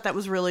just thought that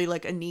was really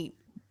like a neat,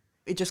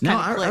 it just kind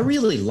of clicked. I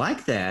really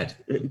like that,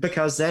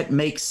 because that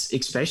makes,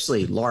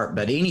 especially LARP,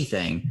 but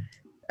anything,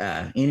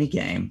 any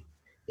game,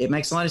 it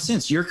makes a lot of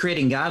sense. You're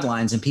creating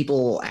guidelines and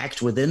people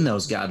act within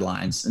those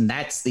guidelines, and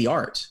that's the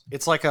art.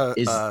 It's like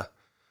the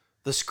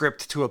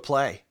script to a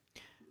play,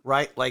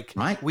 right? Like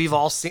we've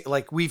all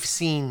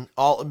seen,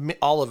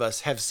 all of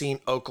us have seen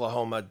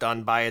Oklahoma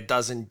done by a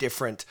dozen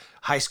different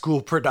high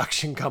school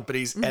production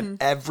companies,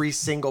 and every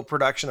single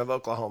production of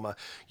Oklahoma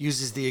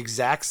uses the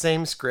exact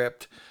same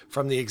script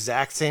from the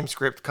exact same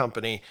script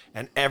company,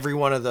 and every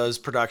one of those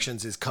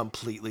productions is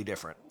completely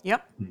different.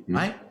 Yep.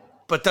 Right?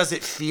 But does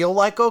it feel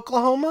like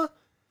Oklahoma?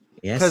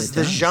 Yes, because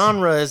the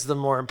genre is the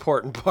more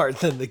important part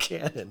than the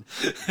canon.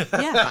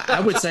 Yeah. I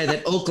would say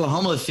that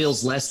Oklahoma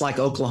feels less like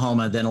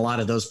Oklahoma than a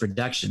lot of those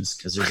productions,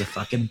 because there's a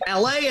fucking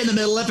ballet in the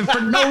middle of it for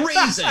no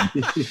reason.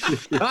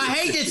 I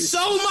hate it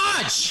so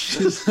much.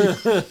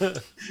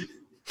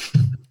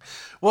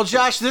 Well,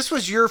 Josh, this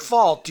was your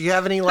fault. Do you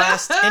have any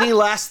last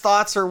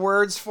thoughts or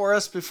words for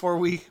us before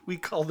we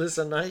call this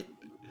a night?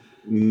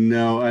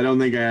 No, I don't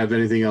think I have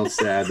anything else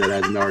to add that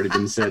hasn't already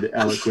been said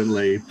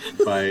eloquently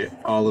by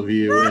all of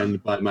you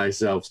and by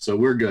myself. So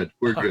we're good.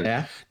 We're good.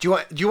 Yeah. Do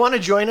you want to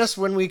join us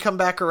when we come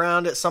back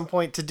around at some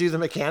point to do the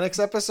mechanics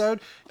episode?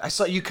 I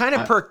saw you kind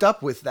of perked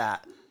up with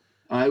that.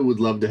 I would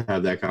love to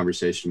have that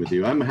conversation with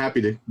you. I'm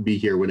happy to be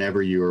here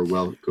whenever you are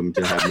welcome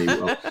to have me.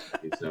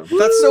 So.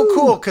 That's so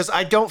cool because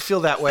I don't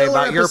feel that way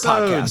about your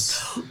episodes.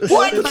 podcast.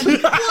 What?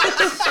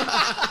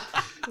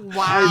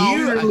 Wow. I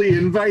usually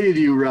invited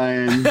you,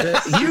 Ryan.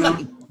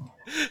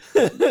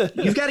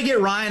 You've got to get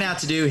Ryan out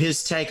to do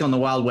his take on the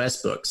Wild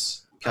West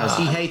books because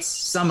he hates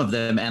some of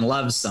them and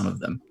loves some of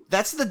them.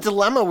 That's the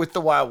dilemma with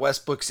the Wild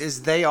West books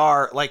is they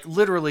are like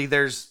literally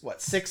there's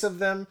 6 of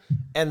them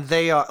and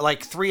they are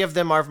like 3 of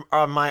them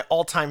are my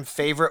all-time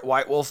favorite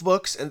White Wolf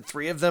books and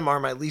 3 of them are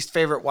my least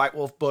favorite White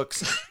Wolf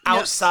books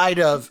outside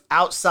of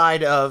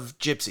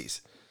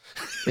Gypsies.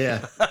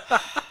 Yeah.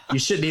 You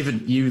shouldn't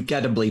even, you've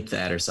got to bleep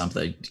that or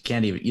something. You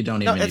can't even, you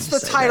don't even need It's to the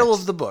say title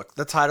that. of the book.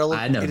 The title of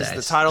I know it is that.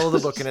 the title of the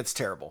book and it's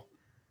terrible.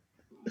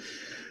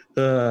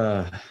 What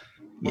were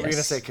you going to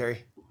Yes. say,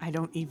 Carrie? I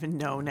don't even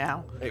know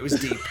now. It was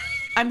deep.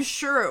 I'm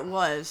sure it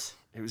was.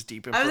 It was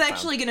deep and I was profound.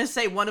 actually going to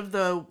say one of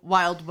the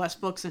Wild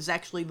West books is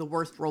actually the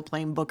worst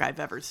role-playing book I've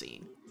ever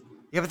seen.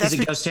 Yeah, but Is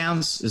that's it Ghost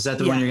Towns? Is that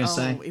the one you're going to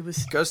say? It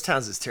was Ghost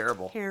Towns is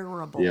terrible.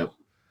 terrible. Yep.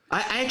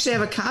 I actually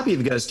have a copy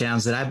of Ghost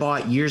Towns that I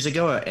bought years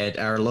ago at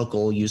our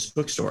local used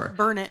bookstore.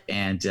 Burn it.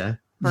 And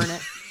Burn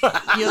it.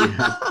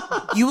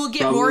 You will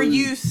get more Probably.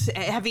 use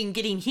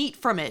getting heat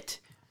from it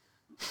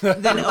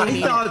than I owning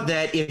it. thought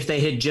that if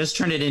they had just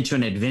turned it into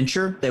an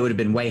adventure, they would have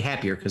been way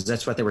happier because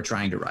that's what they were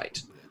trying to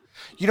write.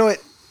 You know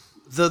what?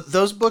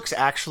 Those books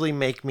actually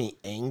make me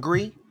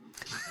angry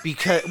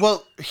because,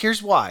 well,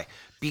 here's why.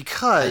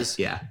 Because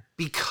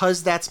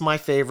that's my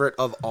favorite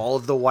of all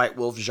of the White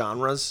Wolf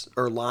genres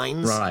or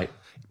lines. Right.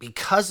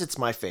 Because it's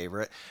my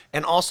favorite,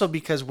 and also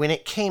because when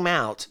it came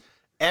out,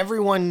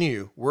 everyone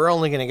knew we're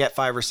only going to get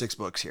 5 or 6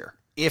 books here,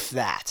 if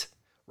that,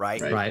 right?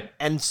 Right.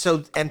 And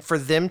for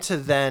them to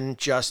then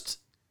just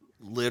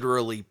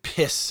literally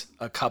piss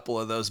a couple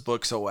of those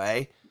books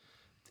away,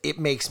 it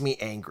makes me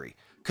angry.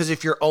 Because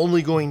if you're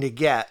only going to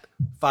get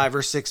 5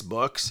 or 6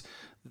 books,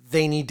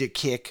 they need to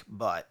kick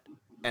butt,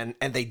 and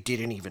they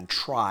didn't even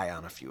try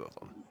on a few of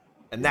them,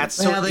 and that's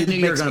Well, they it knew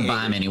you were makes going me to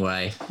buy them angry.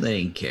 anyway.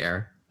 They didn't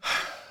care.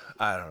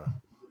 I don't know.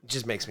 It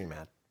just makes me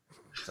mad.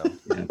 So.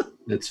 Yeah,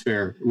 that's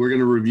fair. We're going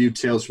to review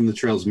Tales from the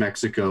Trails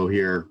Mexico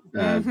here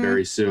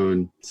very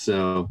soon.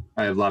 So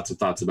I have lots of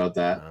thoughts about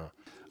that.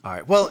 All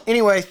right. Well,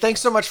 anyway,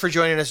 thanks so much for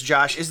joining us,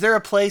 Josh. Is there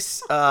a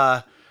place?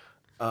 Plug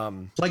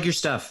your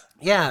stuff.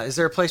 Yeah, is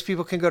there a place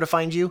people can go to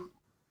find you?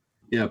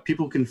 Yeah,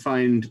 people can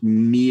find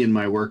me and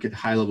my work at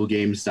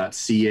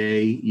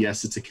highlevelgames.ca.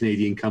 Yes, it's a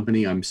Canadian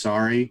company. I'm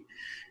sorry.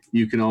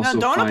 You can also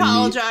Don't find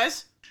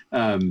apologize.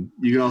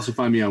 you can also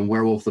find me on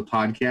Werewolf the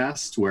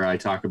Podcast, where I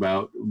talk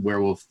about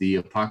Werewolf the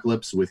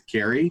Apocalypse with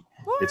Carrie.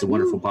 It's a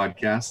wonderful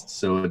podcast,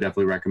 so I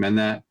definitely recommend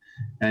that.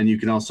 And you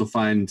can also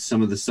find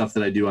some of the stuff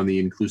that I do on the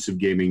Inclusive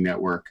Gaming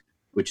Network,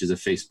 which is a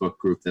Facebook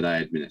group that I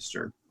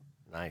administer.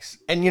 Nice.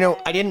 And, you know,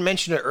 I didn't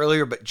mention it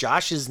earlier, but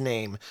Josh's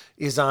name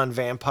is on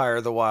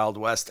Vampire the Wild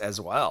West as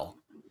well.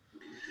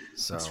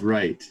 So That's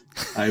right.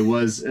 I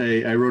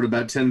wrote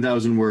about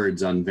 10,000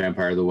 words on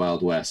Vampire the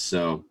Wild West,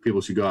 so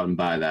people should go out and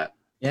buy that.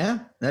 Yeah,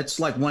 that's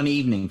like one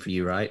evening for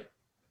you, right?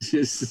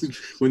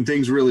 When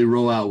things really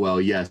roll out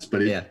well, yes,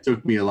 but it Yeah.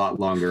 took me a lot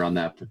longer on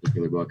that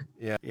particular book.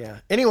 Yeah.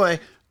 Anyway,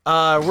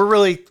 we're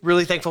really,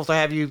 really thankful to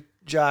have you,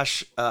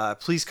 Josh.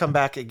 Please come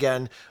back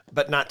again,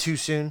 but not too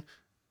soon.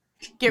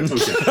 Okay.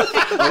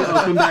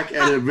 I'll come back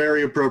at a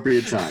very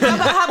appropriate time.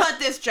 How about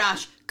this,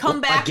 Josh? Come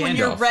back when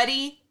you're Gandalf.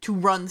 ready to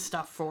run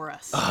stuff for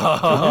us.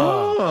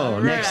 Oh,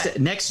 right.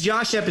 next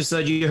Josh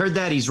episode, you heard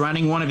that he's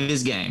running one of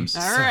his games.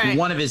 All right.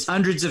 One of his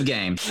hundreds of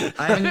games.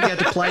 I haven't got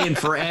to play in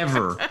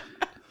forever.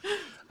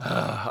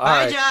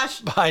 Bye, Josh.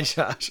 Bye,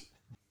 Josh.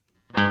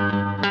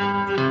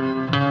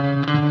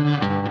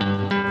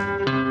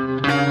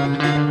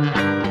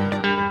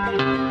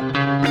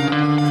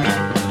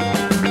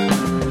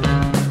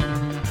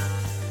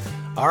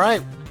 All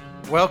right.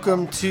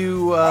 Welcome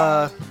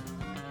to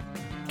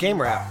Game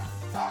Wrap.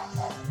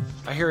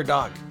 I hear a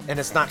dog, and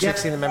it's not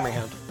Trixie the Memory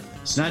Hound.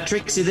 It's not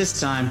Trixie this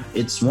time.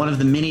 It's one of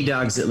the many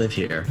dogs that live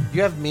here.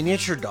 You have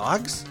miniature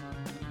dogs?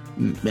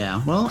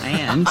 Yeah, well,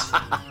 and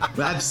I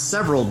have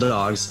several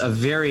dogs of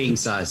varying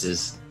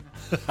sizes.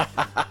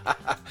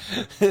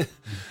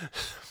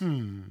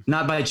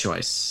 Not by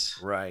choice.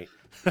 Right.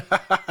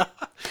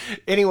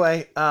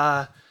 Anyway,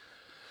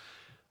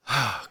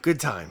 good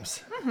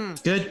times.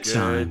 Good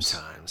times.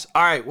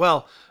 All right.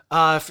 Well,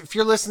 if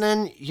you're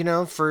listening, you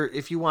know,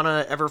 if you want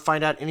to ever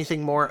find out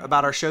anything more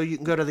about our show, you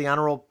can go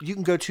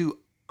to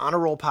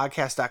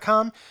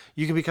honorrollpodcast.com.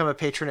 You can become a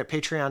patron at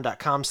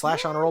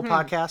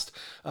patreon.com/honorrollpodcast.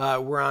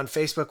 We're on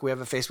Facebook. We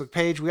have a Facebook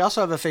page. We also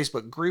have a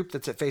Facebook group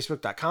that's at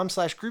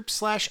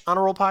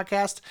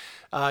facebook.com/group/honorrollpodcast.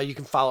 You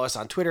can follow us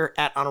on Twitter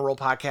at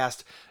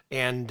honorrollpodcast,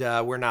 and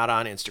we're not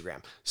on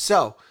Instagram.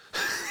 So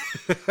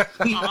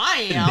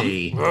I am.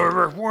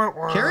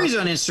 Carrie's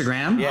on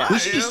Instagram. Yeah. We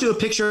should just do a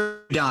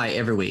picture of die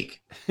every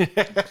week.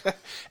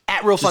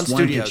 At Real Fun Just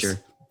one Studios. picture.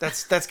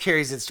 That's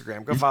Carrie's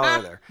Instagram. Go follow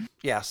her there.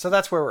 Yeah, so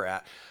that's where we're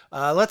at.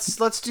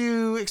 Let's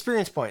do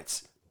experience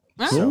points.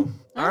 Cool.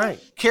 All right,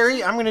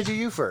 Carrie, I'm going to do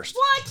you first.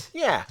 What?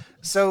 Yeah.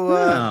 So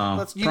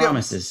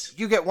Promises.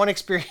 You get one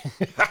experience.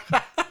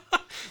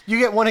 You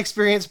get one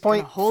experience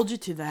point. I'll hold you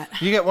to that.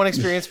 You get one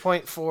experience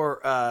point for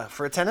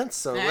attendance.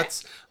 So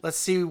right. let's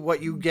see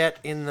what you get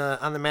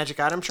on the magic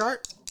item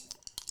chart.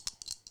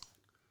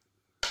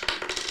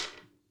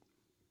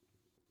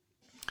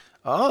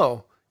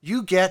 Oh,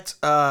 you get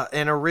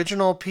an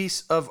original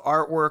piece of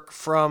artwork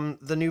from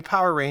the new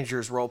Power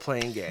Rangers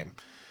role-playing game,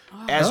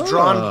 as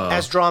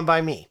drawn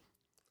by me.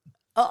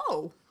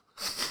 Oh.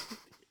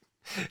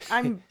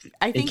 I think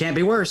It can't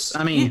be worse.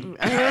 I mean,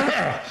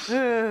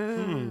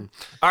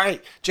 All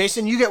right,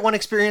 Jason, you get one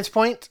experience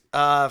point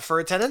for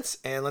attendance,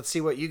 and let's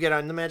see what you get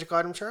on the magic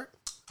item chart.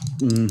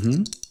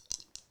 mm-hmm.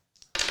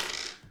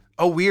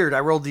 Oh, weird! I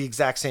rolled the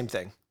exact same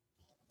thing.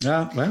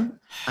 Well,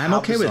 I'm How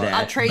okay with bizarre. that.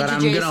 I'll trade but you,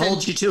 I'm Jason. gonna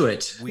hold you to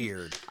it.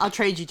 Weird. I'll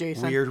trade you,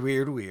 Jason. Weird.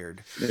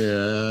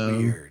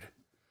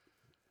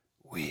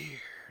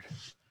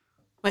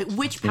 Wait,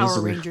 which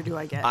Power Ranger do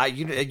I get?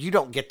 You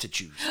don't get to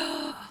choose.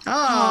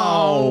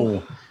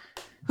 Oh,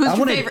 Who's I your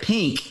wanted favorite?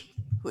 pink.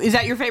 Is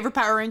that your favorite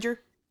Power Ranger?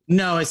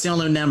 No, it's the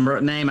only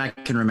name I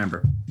can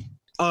remember.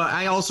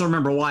 I also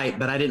remember white,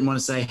 but I didn't want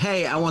to say,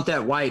 "Hey, I want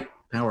that white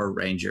Power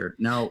Ranger."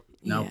 No,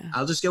 Yeah.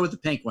 I'll just go with the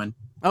pink one.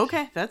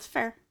 Okay, that's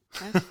fair.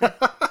 That's fair.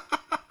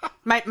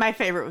 My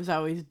favorite was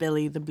always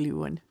Billy, the blue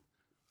one.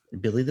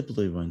 Billy the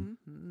blue one.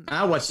 Mm-hmm.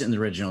 I watched it in the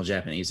original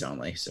Japanese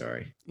only.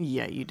 Sorry,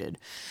 Yeah, you did.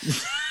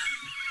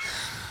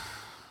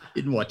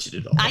 didn't watch it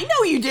at all. I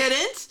know you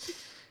didn't.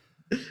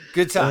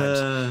 Good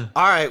times.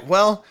 All right.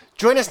 Well,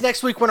 join us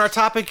next week when our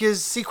topic is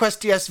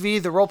Sequest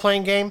DSV, the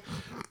role-playing game.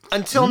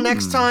 Until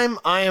next time,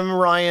 I am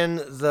Ryan,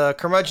 the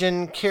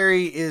curmudgeon.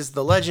 Carrie is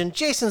the legend.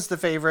 Jason's the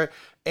favorite.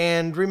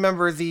 And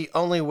remember, the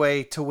only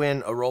way to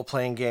win a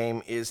role-playing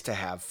game is to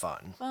have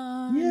fun.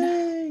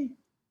 Yay!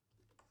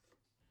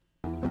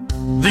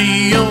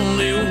 The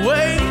only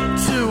way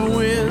to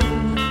win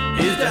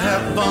is to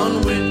have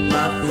fun with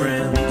my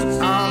friends.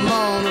 I'm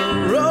on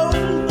a roll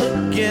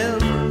again.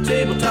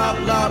 Tabletop,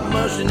 lot,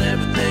 mush, and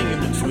everything in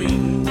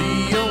between.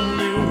 The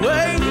only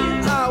way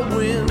I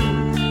win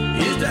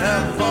is to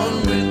have fun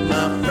with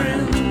my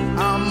friends.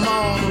 I'm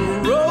on a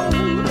roll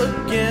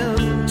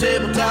again.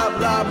 Tabletop,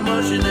 lot,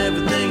 mush, and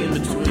everything